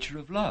very nature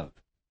of love.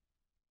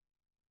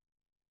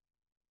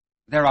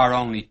 There are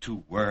only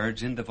 2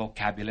 words in the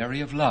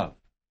vocabulary of love: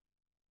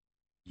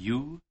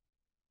 you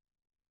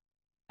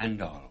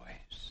and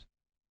always.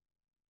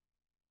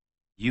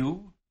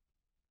 You,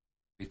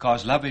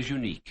 because love is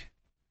unique.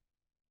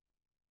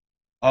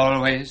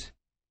 Always,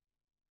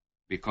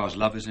 because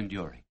love is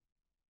enduring.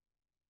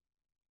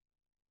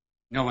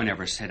 No one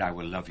ever said, I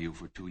will love you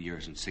for 2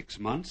 years and 6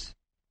 months.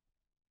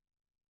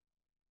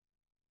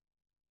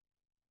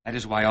 That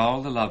is why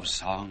all the love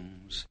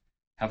songs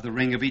have the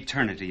ring of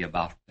eternity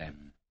about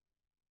them,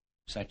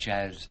 such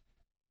as,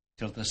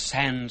 till the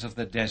sands of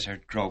the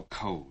desert grow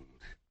cold.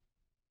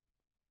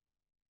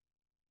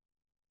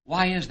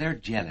 Why is there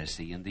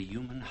jealousy in the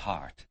human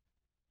heart,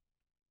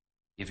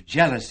 if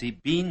jealousy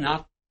be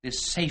not the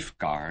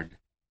safeguard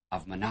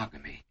of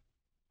monogamy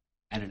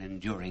and an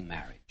enduring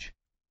marriage?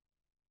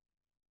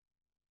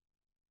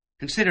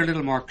 Consider a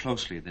little more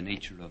closely the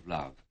nature of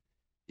love,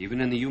 even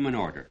in the human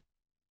order.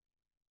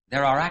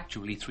 there are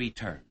actually three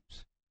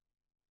terms.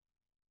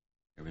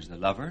 There is the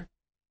lover,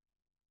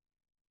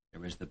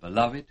 there is the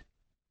beloved,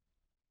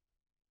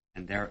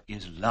 and there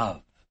is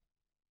love.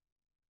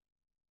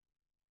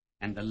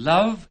 And the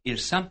love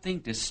is something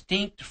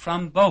distinct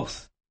from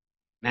both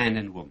man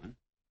and woman,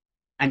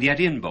 and yet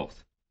in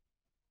both.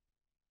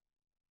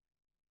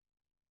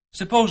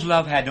 Suppose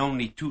love had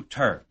only two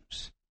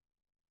terms,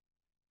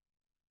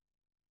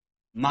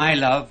 my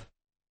love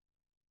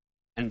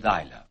and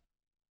thy love.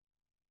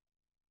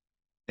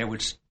 There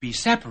would be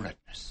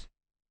separateness,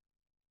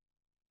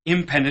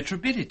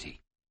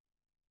 impenetrability.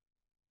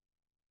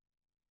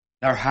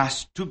 There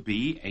has to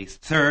be a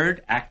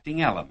third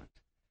acting element,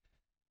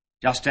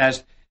 just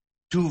as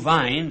two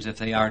vines, if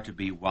they are to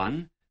be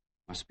one,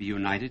 must be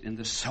united in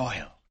the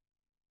soil.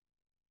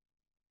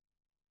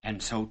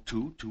 And so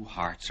too, two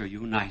hearts are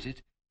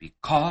united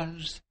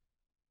because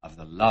of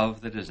the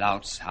love that is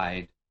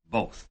outside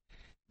both.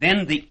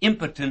 Then the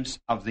impotence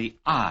of the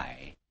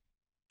I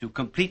to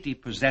completely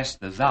possess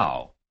the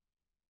thou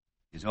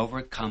is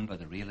overcome by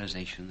the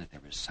realization that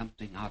there is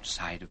something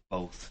outside of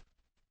both,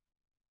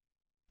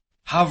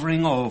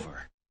 hovering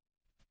over,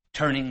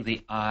 turning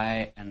the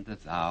I and the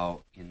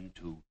thou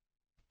into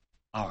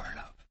our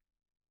love.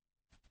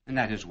 And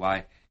that is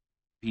why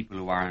people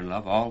who are in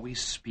love always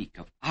speak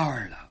of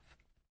our love.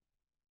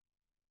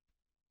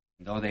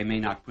 And though they may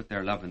not put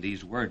their love in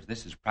these words,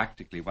 this is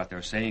practically what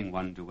they're saying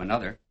one to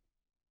another.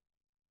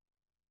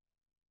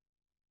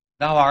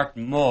 Thou art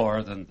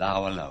more than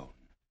thou alone.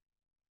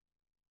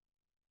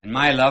 And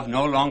my love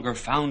no longer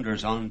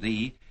founders on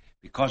thee,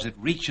 because it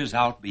reaches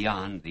out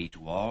beyond thee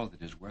to all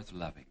that is worth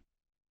loving.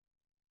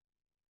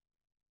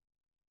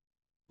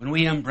 When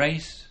we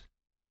embrace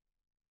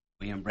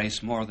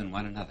more than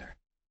one another.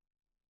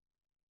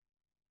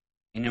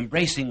 In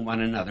embracing one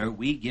another,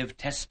 we give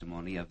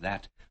testimony of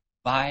that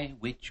by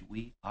which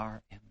we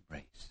are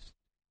embraced,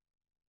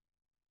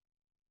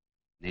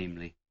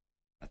 namely,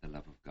 by the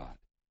love of God.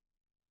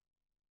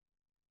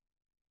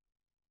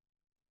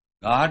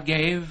 God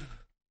gave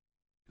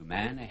to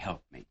man a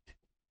helpmate.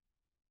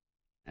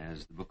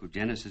 As the book of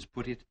Genesis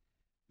put it,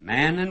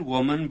 man and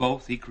woman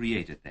both he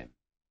created them.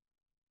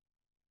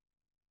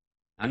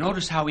 Now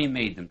notice how he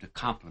made them to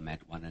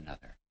complement one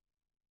another,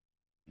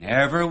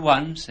 never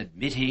once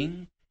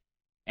admitting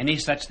any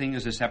such thing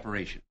as a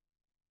separation.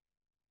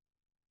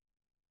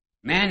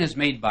 Man is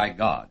made by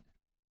God,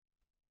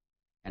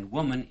 and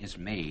woman is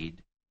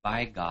made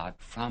by God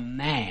from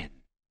man.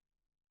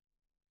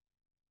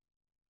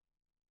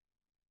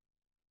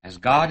 As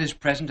God is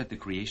present at the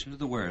creation of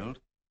the world,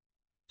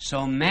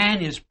 so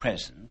man is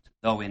present,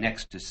 though in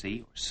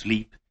ecstasy or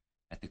sleep,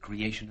 at the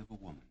creation of a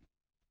woman.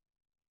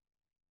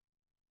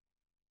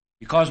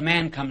 Because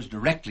man comes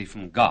directly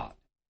from God,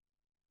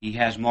 he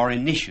has more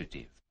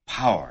initiative,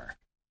 power,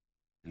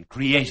 and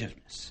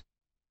creativeness.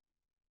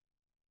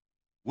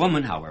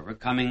 Woman, however,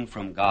 coming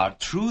from God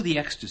through the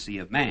ecstasy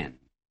of man,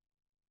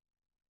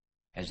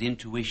 has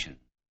intuition,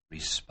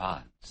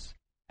 response,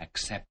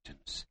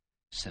 acceptance,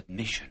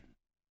 submission,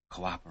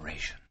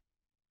 cooperation.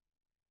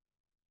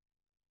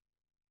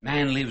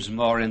 Man lives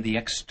more in the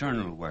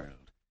external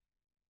world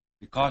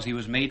because he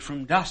was made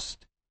from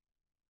dust.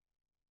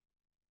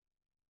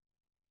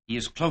 He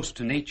is close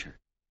to nature.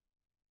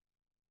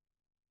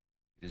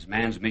 It is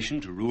man's mission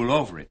to rule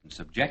over it and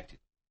subject it.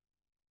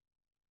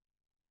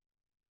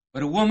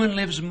 But a woman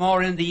lives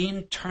more in the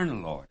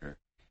internal order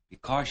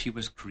because she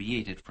was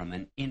created from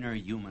an inner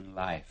human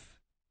life.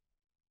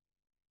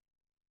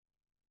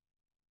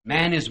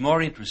 Man is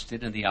more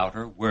interested in the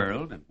outer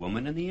world and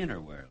woman in the inner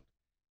world.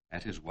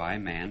 That is why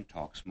man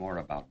talks more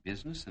about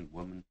business and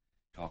woman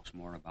talks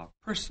more about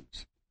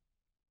persons.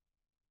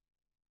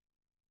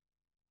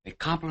 They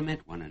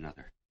complement one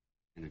another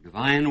in a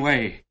divine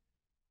way.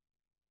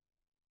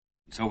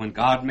 And so when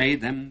God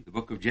made them, the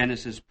book of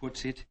Genesis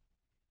puts it,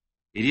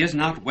 it is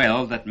not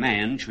well that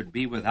man should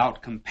be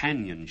without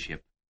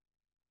companionship.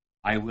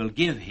 I will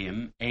give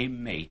him a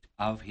mate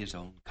of his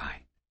own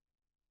kind.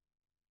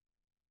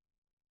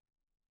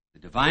 The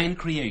divine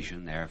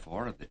creation,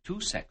 therefore, of the two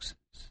sexes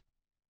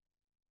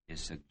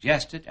is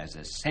suggested as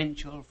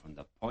essential from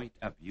the point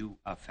of view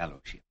of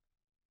fellowship.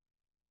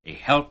 A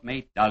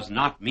helpmate does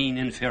not mean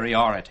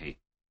inferiority,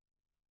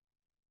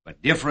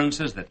 but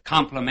differences that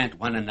complement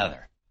one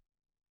another,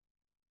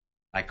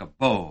 like a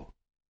bow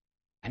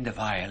and a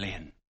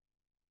violin.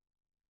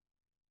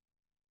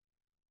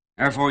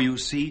 Therefore, you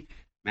see,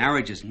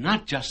 marriage is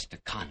not just a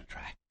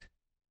contract.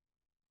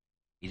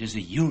 It is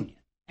a union,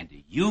 and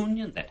a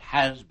union that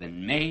has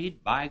been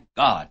made by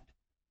God,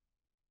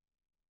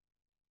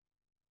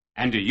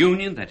 and a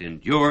union that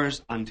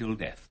endures until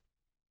death.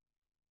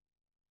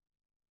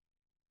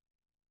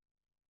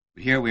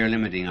 But here we are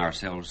limiting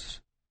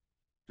ourselves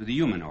to the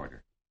human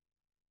order.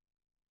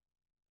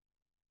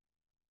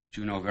 But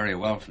you know very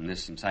well from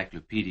this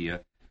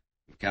encyclopedia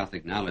of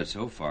Catholic knowledge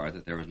so far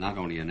that there is not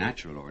only a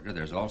natural order,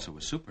 there's also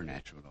a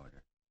supernatural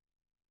order.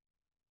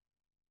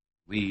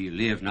 We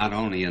live not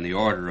only in the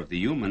order of the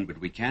human, but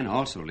we can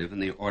also live in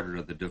the order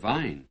of the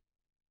divine.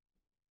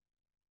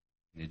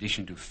 In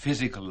addition to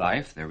physical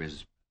life, there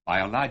is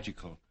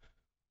biological,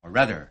 or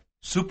rather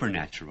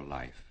supernatural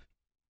life,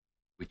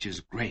 which is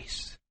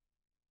grace.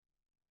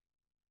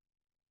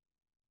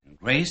 And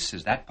grace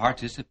is that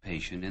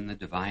participation in the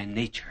divine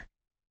nature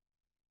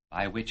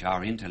by which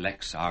our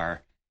intellects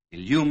are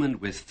illumined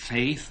with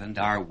faith and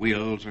our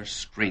wills are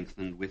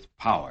strengthened with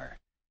power.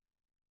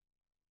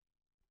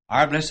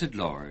 Our blessed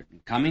Lord,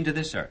 in coming to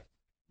this earth,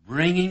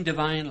 bringing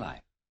divine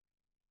life,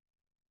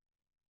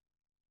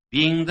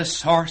 being the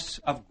source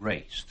of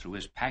grace through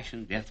his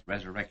passion, death,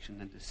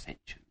 resurrection, and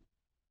ascension,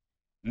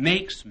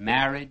 makes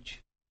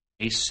marriage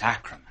a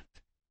sacrament.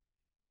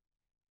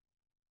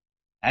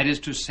 That is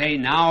to say,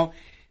 now,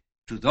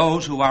 to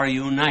those who are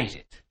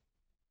united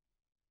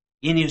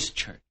in his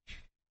church,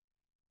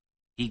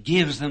 he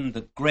gives them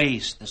the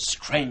grace, the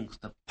strength,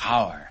 the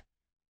power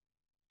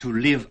to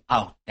live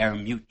out their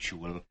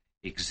mutual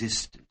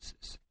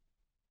existences.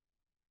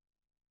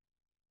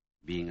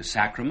 Being a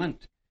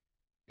sacrament,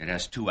 it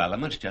has two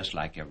elements, just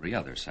like every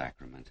other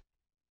sacrament.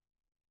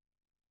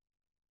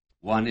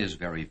 One is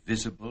very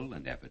visible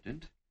and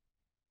evident.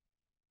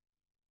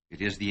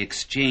 It is the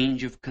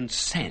exchange of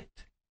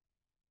consent,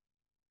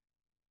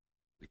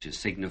 which is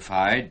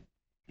signified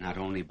not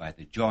only by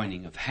the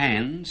joining of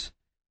hands,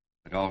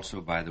 but also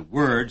by the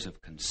words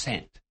of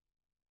consent.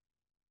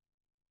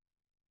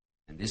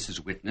 And this is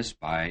witnessed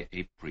by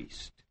a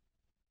priest.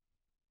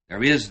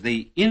 There is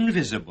the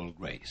invisible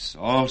grace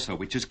also,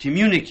 which is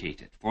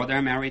communicated for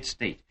their married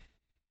state.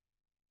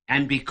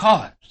 And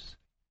because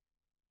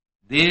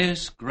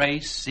this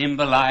grace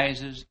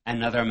symbolizes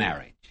another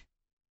marriage,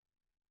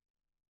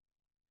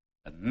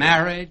 the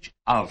marriage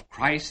of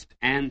Christ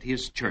and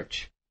his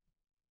church,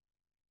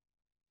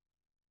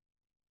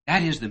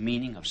 that is the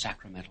meaning of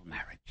sacramental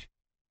marriage.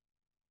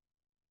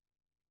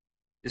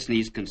 This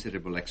needs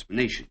considerable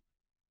explanation.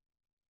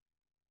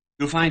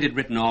 You'll find it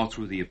written all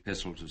through the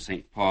epistles of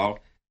St. Paul.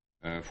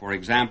 For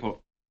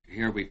example,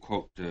 here we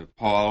quote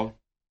Paul,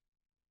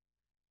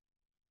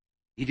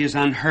 "It is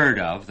unheard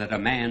of that a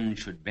man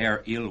should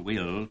bear ill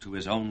will to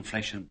his own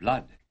flesh and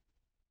blood.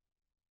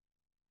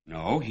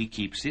 No, he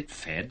keeps it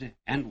fed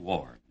and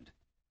warmed.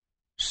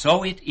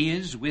 So it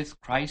is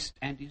with Christ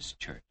and his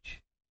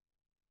church.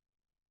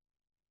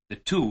 The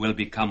two will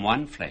become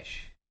one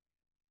flesh."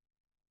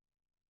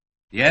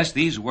 Yes,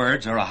 these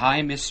words are a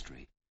high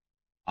mystery.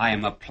 I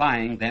am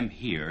applying them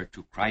here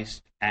to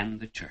Christ and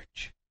the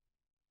church.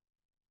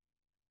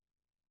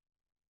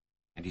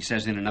 And he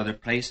says in another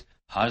place,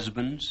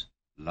 "Husbands,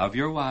 love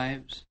your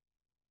wives."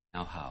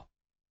 Now how?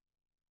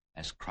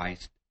 As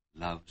Christ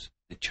loves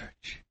the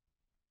church.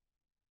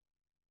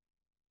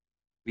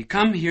 We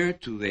come here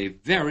to a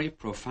very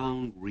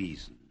profound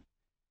reason.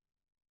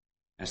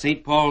 As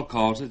St. Paul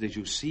calls it, as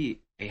you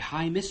see, a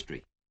high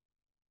mystery.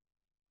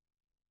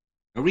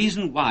 A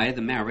reason why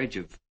the marriage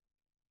of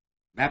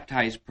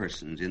baptized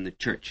persons in the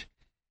church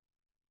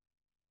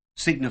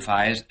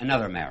signifies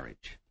another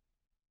marriage.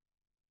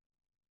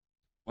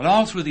 Well,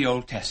 all through the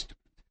Old Testament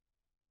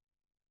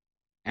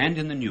and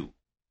in the New,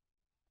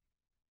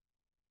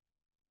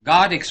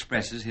 God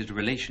expresses his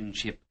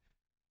relationship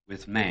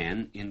with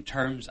man in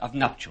terms of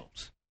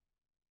nuptials.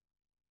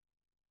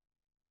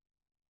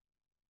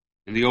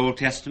 In the Old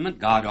Testament,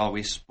 God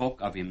always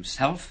spoke of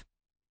himself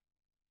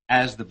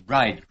as the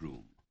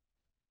bridegroom,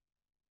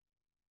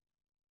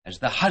 as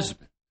the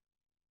husband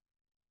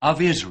of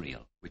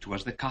Israel, which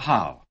was the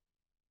Kahal.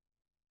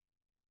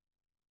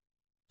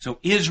 So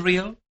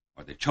Israel,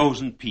 or the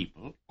chosen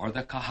people, or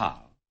the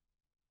Kahal,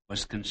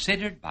 was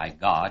considered by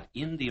God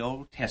in the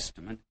Old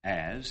Testament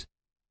as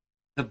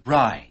the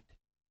bride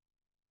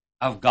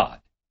of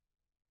God.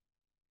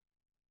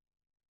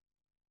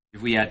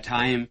 If we had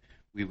time,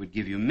 we would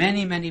give you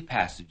many, many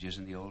passages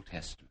in the Old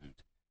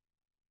Testament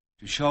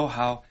to show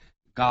how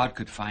God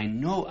could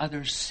find no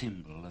other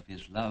symbol of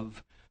his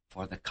love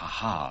for the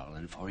Kahal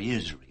and for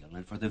Israel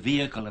and for the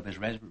vehicle of his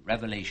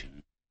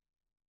revelation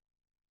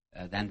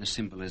than the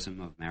symbolism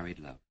of married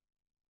love.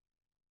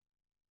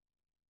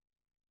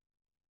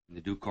 In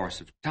the due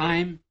course of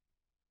time,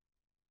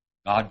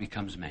 God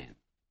becomes man.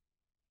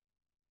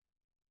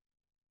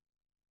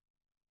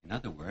 In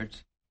other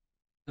words,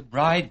 the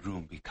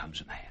bridegroom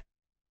becomes a man.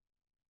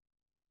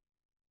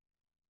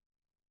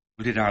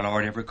 Well, did our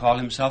Lord ever call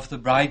himself the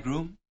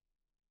bridegroom?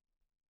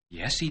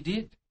 Yes, he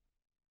did.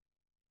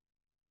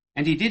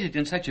 And he did it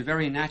in such a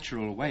very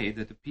natural way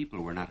that the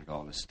people were not at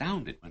all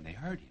astounded when they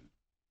heard him,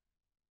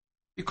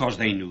 because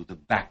they knew the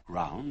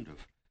background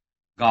of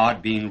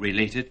God being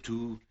related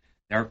to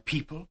their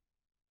people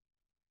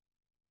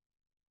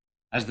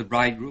as the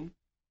bridegroom.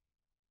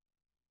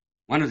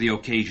 One of the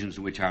occasions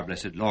in which our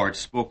blessed Lord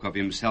spoke of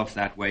himself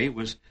that way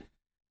was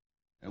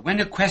when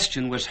a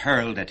question was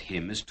hurled at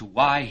him as to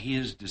why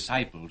his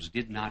disciples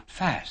did not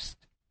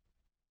fast,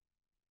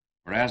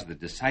 whereas the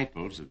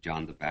disciples of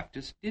John the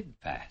Baptist did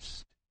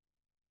fast.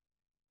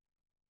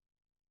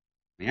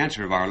 The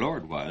answer of our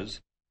Lord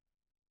was,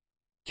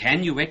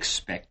 "Can you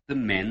expect the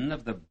men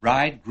of the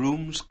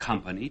bridegroom's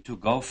company to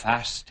go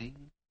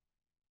fasting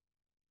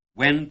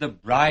when the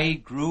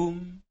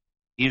bridegroom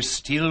is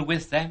still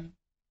with them?"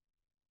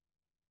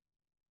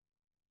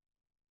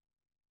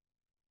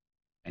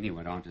 Then he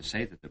went on to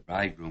say that the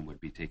bridegroom would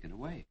be taken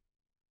away.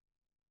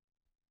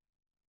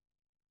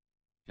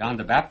 John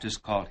the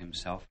Baptist called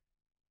himself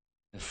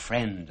the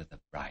friend of the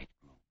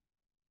bridegroom.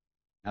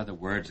 In other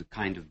words, a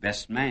kind of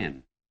best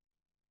man.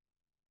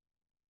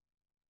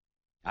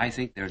 I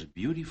think there's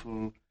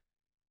beautiful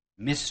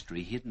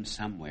mystery hidden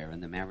somewhere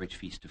in the marriage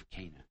feast of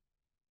Cana.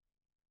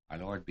 Our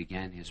Lord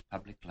began his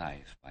public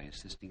life by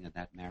assisting at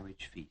that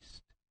marriage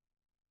feast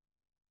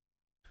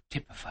to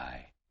typify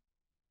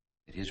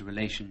that his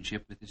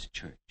relationship with his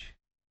church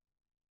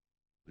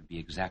would be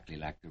exactly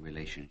like the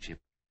relationship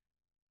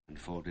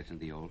unfolded in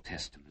the Old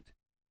Testament.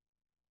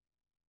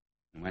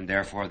 And when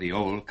therefore the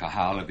old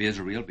Kahal of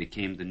Israel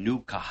became the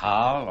new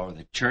Kahal, or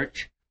the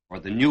church, or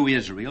the new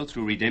Israel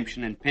through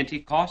redemption and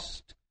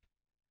Pentecost,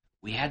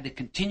 we had the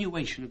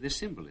continuation of this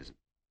symbolism.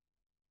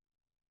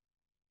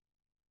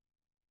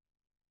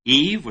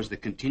 Eve was the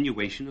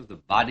continuation of the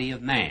body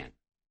of man.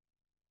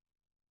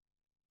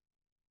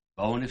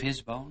 Bone of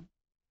his bone,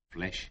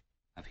 flesh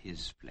of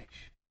his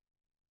flesh.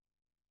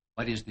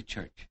 What is the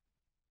church?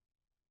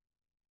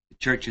 The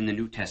church in the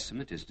New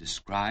Testament is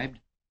described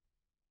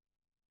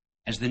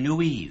as the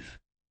new Eve,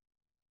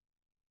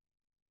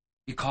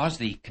 because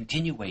the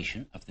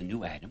continuation of the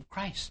new Adam,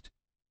 Christ.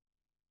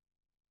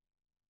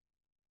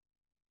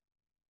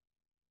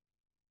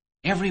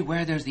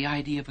 Everywhere there's the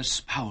idea of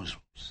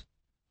espousals,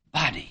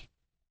 body,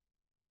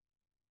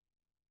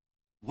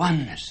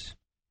 oneness.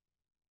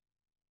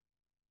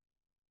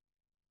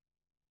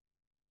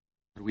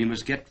 But we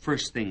must get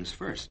first things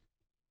first.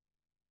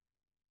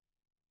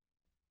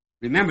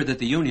 Remember that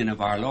the union of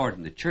our Lord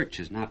and the church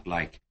is not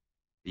like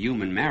the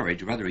human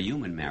marriage. Rather, a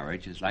human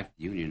marriage is like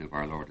the union of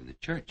our Lord and the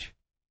church.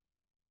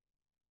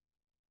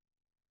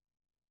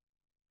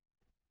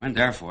 When,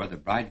 therefore, the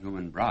bridegroom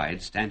and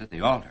bride stand at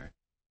the altar,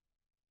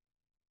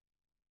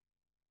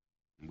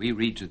 and we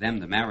read to them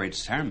the marriage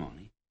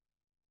ceremony,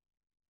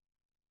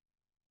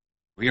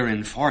 we are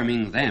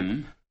informing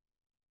them,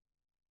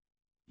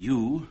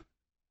 you,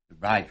 the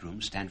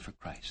bridegroom, stand for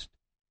Christ,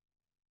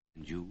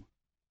 and you,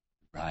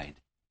 the bride,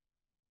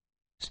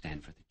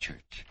 stand for the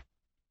church.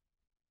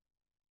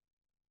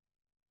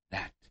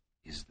 That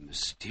is the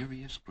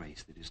mysterious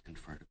grace that is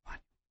conferred upon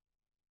you.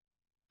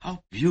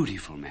 How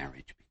beautiful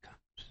marriage becomes.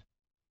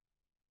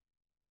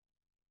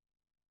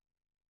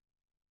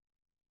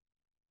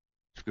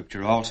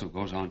 Scripture also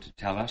goes on to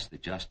tell us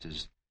that just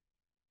as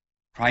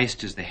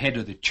Christ is the head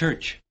of the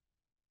church,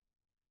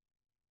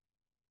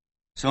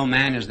 so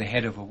man is the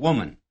head of a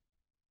woman.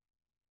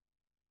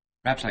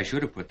 Perhaps I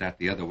should have put that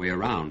the other way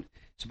around.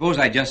 Suppose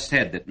I just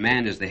said that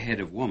man is the head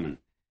of woman.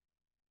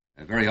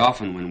 Very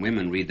often when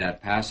women read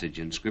that passage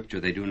in Scripture,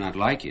 they do not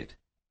like it.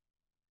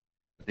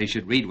 But they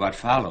should read what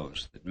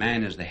follows, that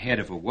man is the head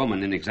of a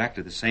woman in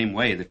exactly the same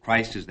way that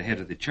Christ is the head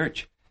of the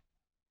church.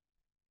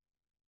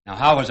 Now,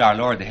 how was our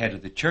Lord the head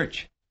of the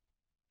church?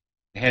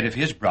 The head of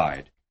his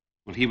bride?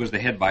 Well, he was the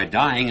head by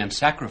dying and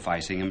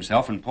sacrificing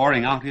himself and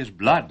pouring out his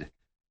blood.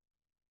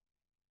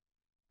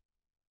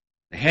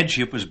 The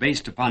headship was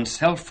based upon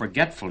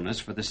self-forgetfulness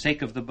for the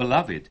sake of the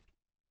beloved.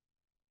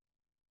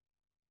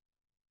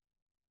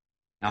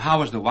 Now,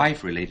 how is the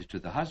wife related to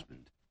the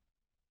husband?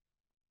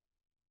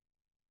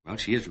 Well,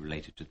 she is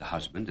related to the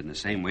husband in the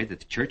same way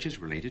that the church is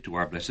related to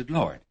our blessed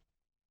Lord.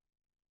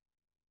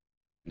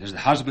 And as the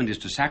husband is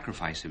to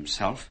sacrifice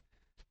himself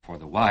for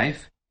the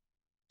wife,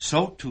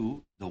 so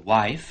too the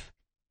wife,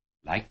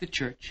 like the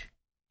church,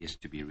 is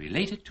to be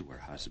related to her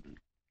husband,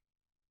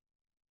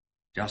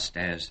 just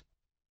as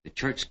the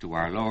church to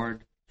our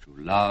Lord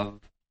through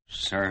love,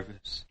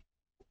 service,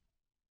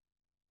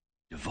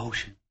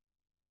 devotion,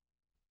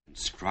 and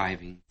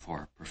striving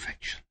for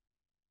perfection.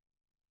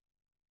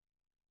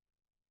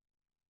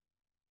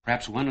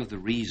 Perhaps one of the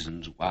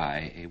reasons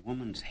why a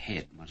woman's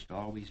head must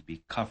always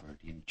be covered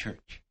in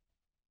church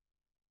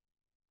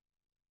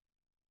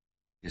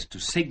is to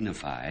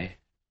signify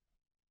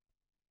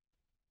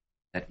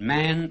that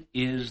man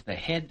is the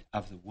head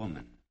of the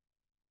woman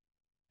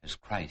as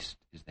Christ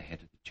is the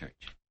head of the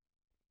church.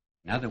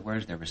 In other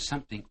words, there is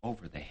something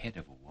over the head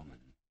of a woman,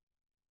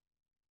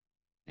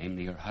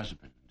 namely her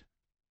husband,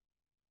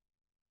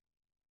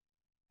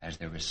 as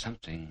there is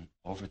something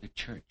over the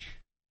church,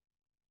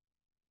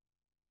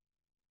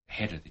 the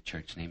head of the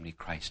church, namely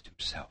Christ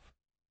himself.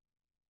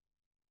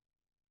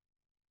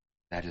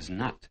 That is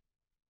not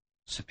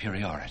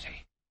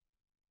superiority.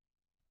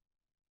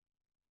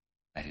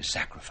 That is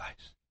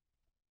sacrifice.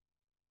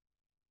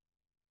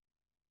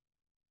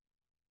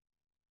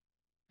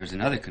 There's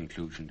another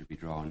conclusion to be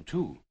drawn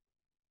too.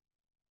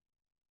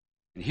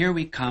 And here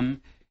we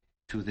come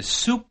to the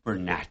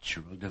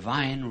supernatural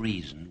divine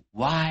reason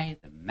why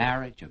the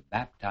marriage of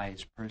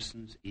baptized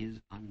persons is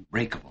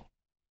unbreakable.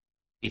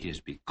 It is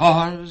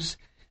because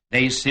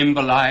they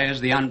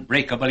symbolize the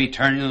unbreakable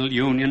eternal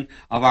union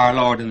of our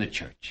Lord and the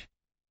church.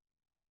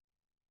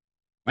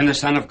 When the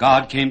Son of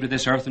God came to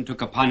this earth and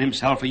took upon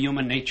himself a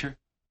human nature,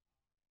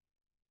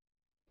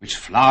 which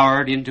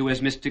flowered into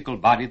his mystical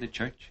body, the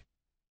church,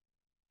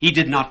 he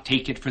did not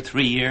take it for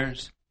 3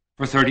 years,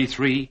 for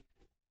 33,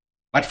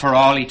 but for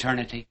all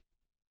eternity.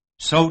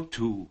 So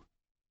too,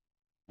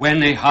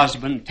 When a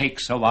husband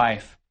takes a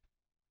wife,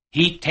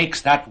 he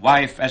takes that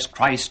wife as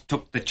Christ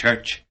took the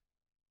church.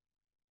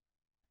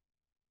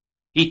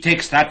 He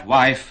takes that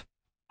wife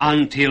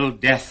until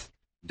death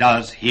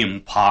does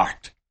him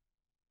part.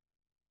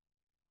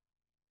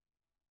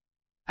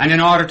 And in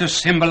order to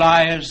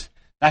symbolize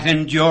that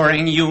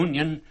enduring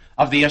union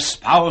of the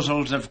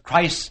espousals of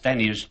Christ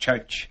and his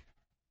church,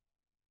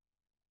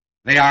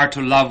 they are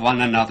to love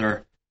one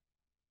another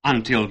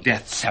until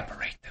death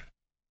separate them.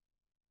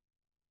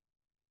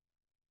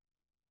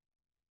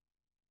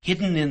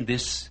 Hidden in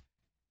this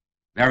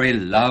very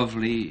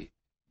lovely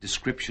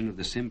description of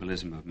the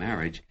symbolism of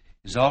marriage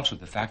is also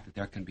the fact that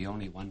there can be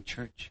only one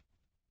church.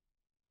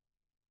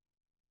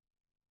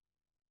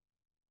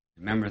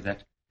 Remember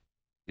that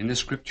in the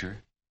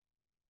Scripture,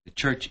 the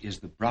church is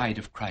the bride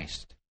of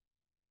Christ.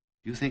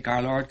 Do you think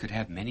our Lord could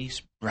have many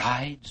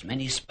brides,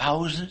 many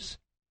spouses?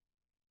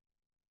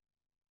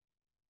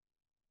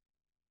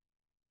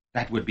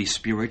 That would be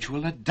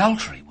spiritual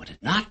adultery, would it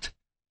not?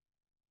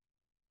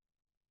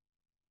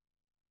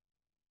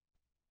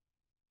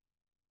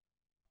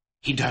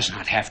 He does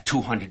not have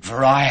 200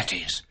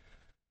 varieties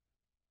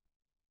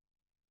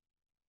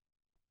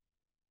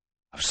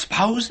of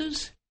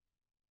spouses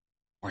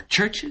or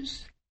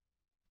churches.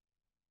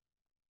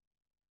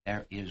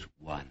 There is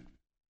one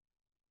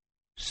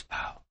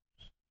spouse.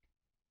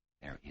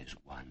 There is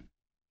one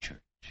church.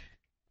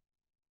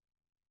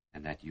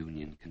 And that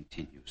union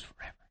continues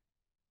forever.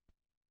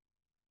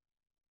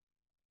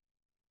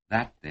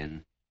 That,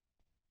 then,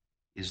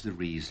 is the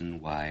reason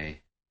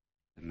why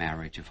the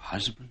marriage of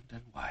husband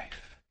and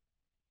wife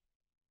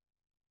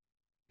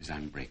is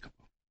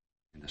unbreakable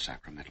in the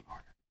sacramental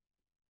order.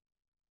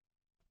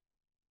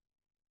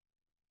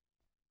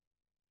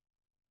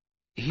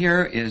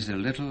 Here is a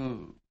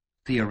little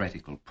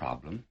theoretical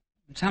problem,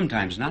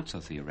 sometimes not so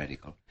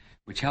theoretical,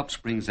 which helps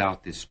brings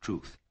out this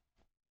truth.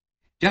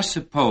 Just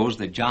suppose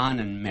that John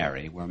and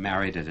Mary were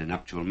married at a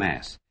nuptial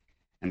mass,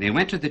 and they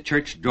went to the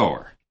church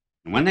door,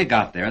 and when they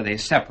got there, they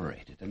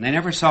separated, and they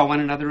never saw one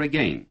another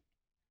again.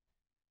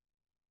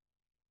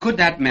 Could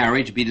that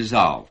marriage be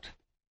dissolved?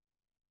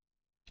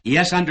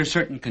 Yes, under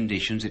certain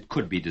conditions it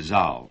could be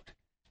dissolved.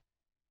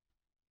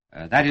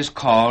 That is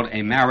called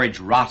a marriage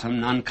ratum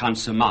non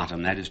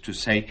consummatum. That is to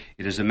say,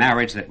 it is a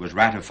marriage that was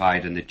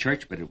ratified in the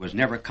church, but it was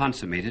never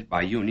consummated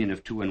by union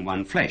of two in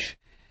one flesh.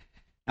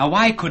 Now,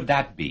 why could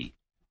that be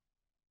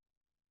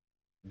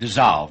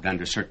dissolved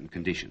under certain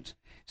conditions?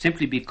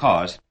 Simply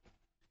because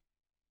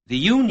the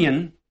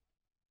union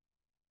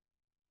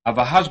of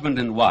a husband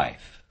and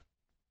wife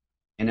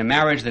in a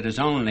marriage that is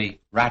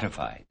only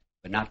ratified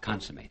but not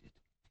consummated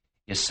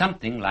is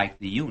something like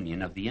the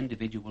union of the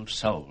individual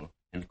soul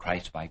and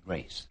Christ by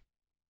grace.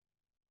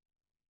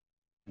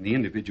 And the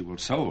individual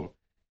soul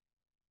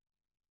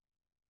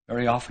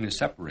very often is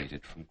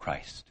separated from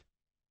Christ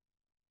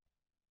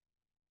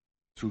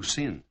through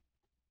sin.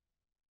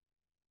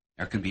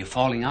 There can be a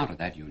falling out of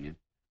that union.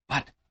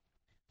 But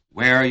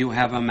where you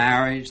have a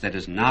marriage that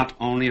is not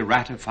only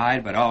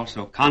ratified but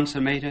also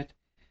consummated,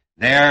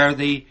 there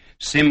the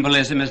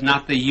symbolism is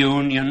not the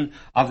union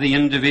of the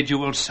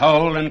individual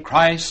soul and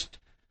Christ,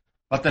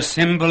 but the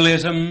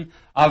symbolism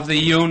of the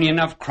union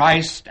of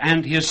Christ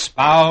and his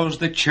spouse,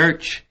 the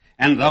church,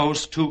 and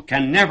those two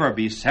can never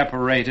be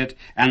separated,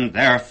 and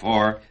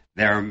therefore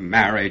their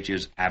marriage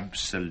is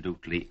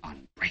absolutely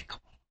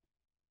unbreakable.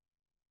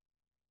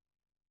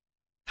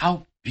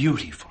 How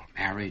beautiful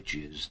marriage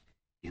is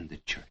in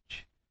the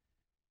church.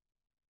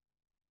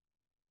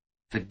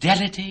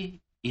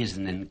 Fidelity is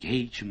an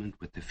engagement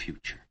with the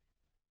future.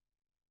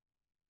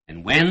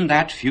 And when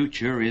that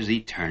future is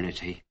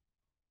eternity,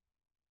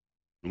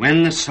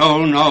 when the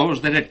soul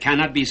knows that it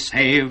cannot be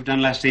saved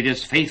unless it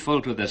is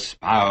faithful to the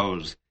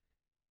spouse,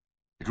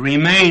 it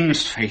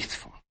remains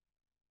faithful,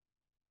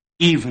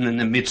 even in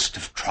the midst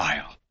of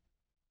trial.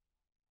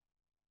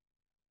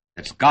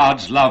 That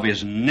God's love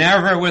is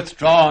never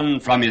withdrawn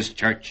from his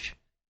church,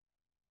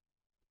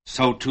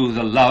 so too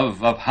the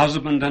love of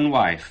husband and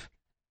wife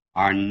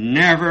are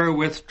never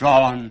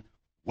withdrawn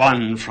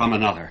one from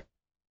another.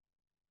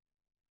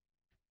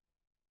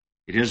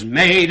 It is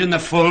made in the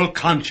full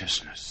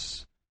consciousness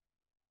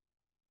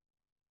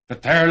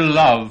that their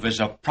love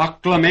is a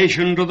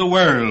proclamation to the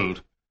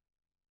world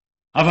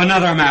of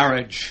another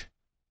marriage,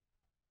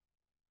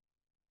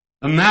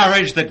 the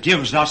marriage that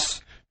gives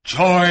us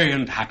joy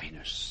and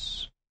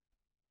happiness,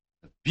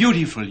 the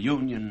beautiful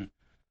union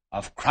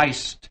of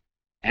Christ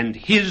and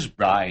his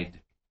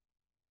bride,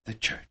 the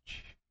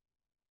church.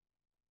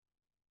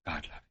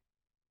 God love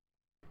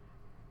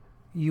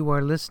you. You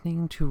are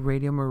listening to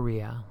Radio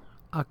Maria,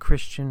 a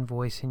Christian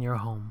voice in your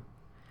home.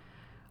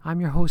 I'm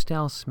your host,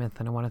 Al Smith,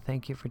 and I want to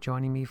thank you for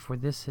joining me for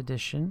this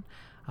edition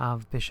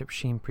of Bishop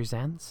Sheen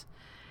Presents.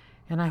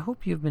 And I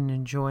hope you've been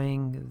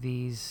enjoying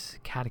these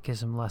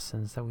catechism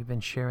lessons that we've been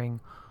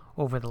sharing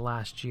over the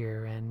last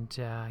year. And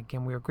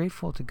again, we are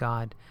grateful to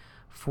God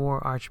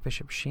for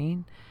Archbishop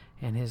Sheen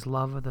and his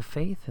love of the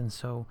faith. And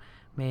so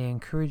may I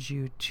encourage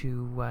you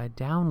to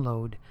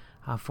download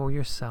for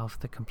yourself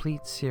the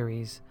complete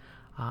series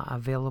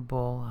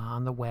available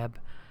on the web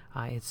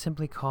It's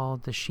simply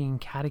called the Sheen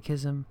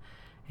Catechism,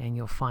 and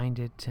you'll find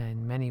it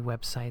in many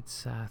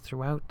websites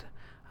throughout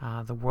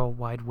the World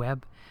Wide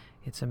Web.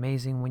 It's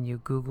amazing when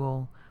you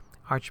Google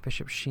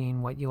Archbishop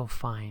Sheen what you'll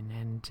find.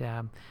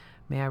 And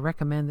may I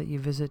recommend that you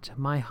visit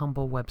my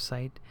humble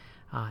website.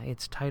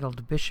 It's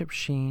titled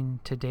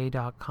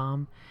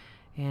bishopsheentoday.com.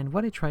 And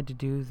what I tried to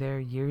do there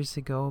years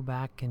ago,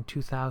 back in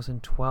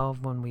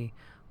 2012 when we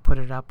put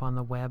it up on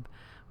the web,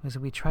 was that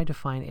we tried to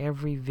find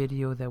every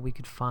video that we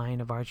could find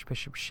of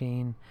Archbishop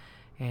Sheen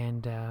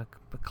and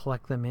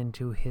collect them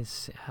into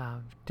his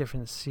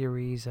different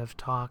series of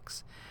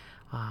talks.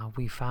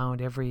 We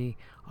found every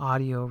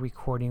audio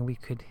recording we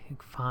could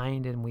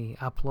find, and we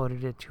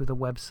uploaded it to the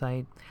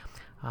website.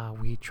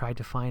 We tried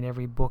to find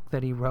every book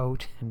that he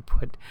wrote and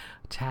put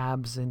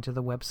tabs into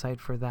the website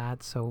for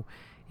that. So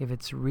if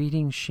it's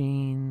reading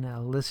Sheen,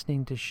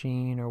 listening to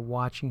Sheen, or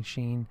watching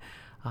Sheen,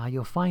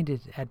 you'll find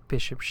it at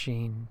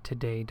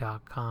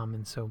bishopsheentoday.com.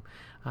 And so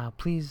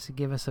please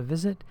give us a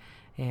visit.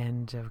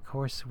 And of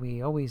course,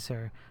 we always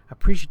are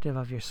appreciative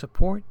of your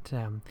support.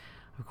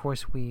 Of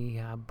course,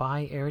 we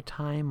buy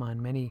airtime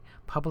on many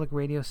public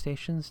radio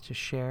stations to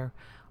share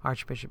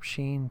Archbishop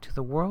Sheen to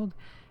the world.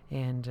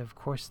 And of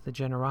course, the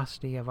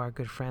generosity of our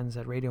good friends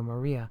at Radio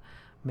Maria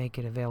make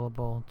it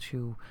available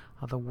to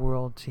the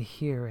world to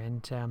hear.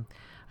 And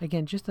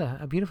again, just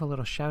a beautiful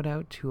little shout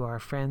out to our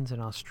friends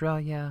in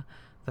Australia,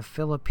 the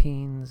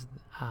Philippines,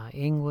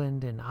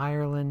 England and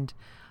Ireland,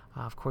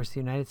 of course the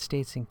United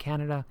States and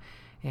Canada,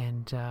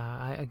 and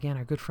again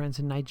our good friends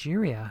in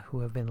Nigeria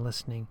who have been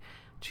listening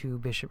to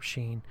Bishop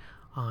Sheen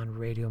on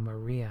Radio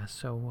Maria.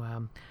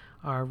 So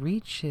our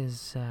reach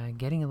is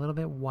getting a little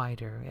bit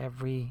wider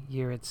every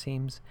year, it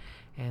seems,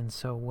 and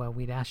so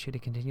we'd ask you to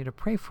continue to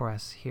pray for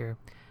us here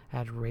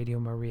at Radio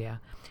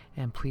Maria,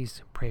 and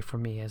please pray for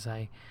me as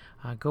I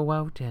go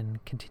out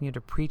and continue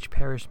to preach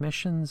parish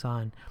missions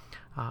on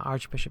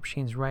Archbishop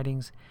Sheen's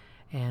writings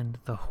and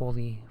the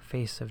Holy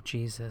Face of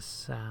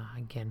Jesus.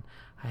 Again,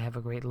 I have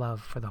a great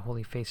love for the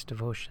Holy Face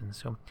devotion,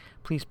 so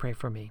please pray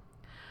for me.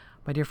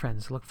 My dear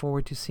friends, look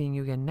forward to seeing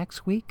you again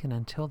next week, and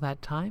until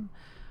that time,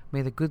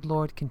 may the good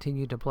Lord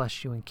continue to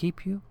bless you and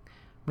keep you.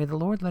 May the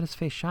Lord let his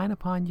face shine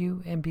upon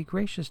you and be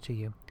gracious to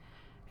you,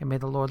 and may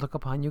the Lord look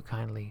upon you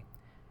kindly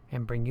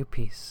and bring you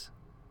peace.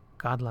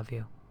 God love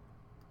you.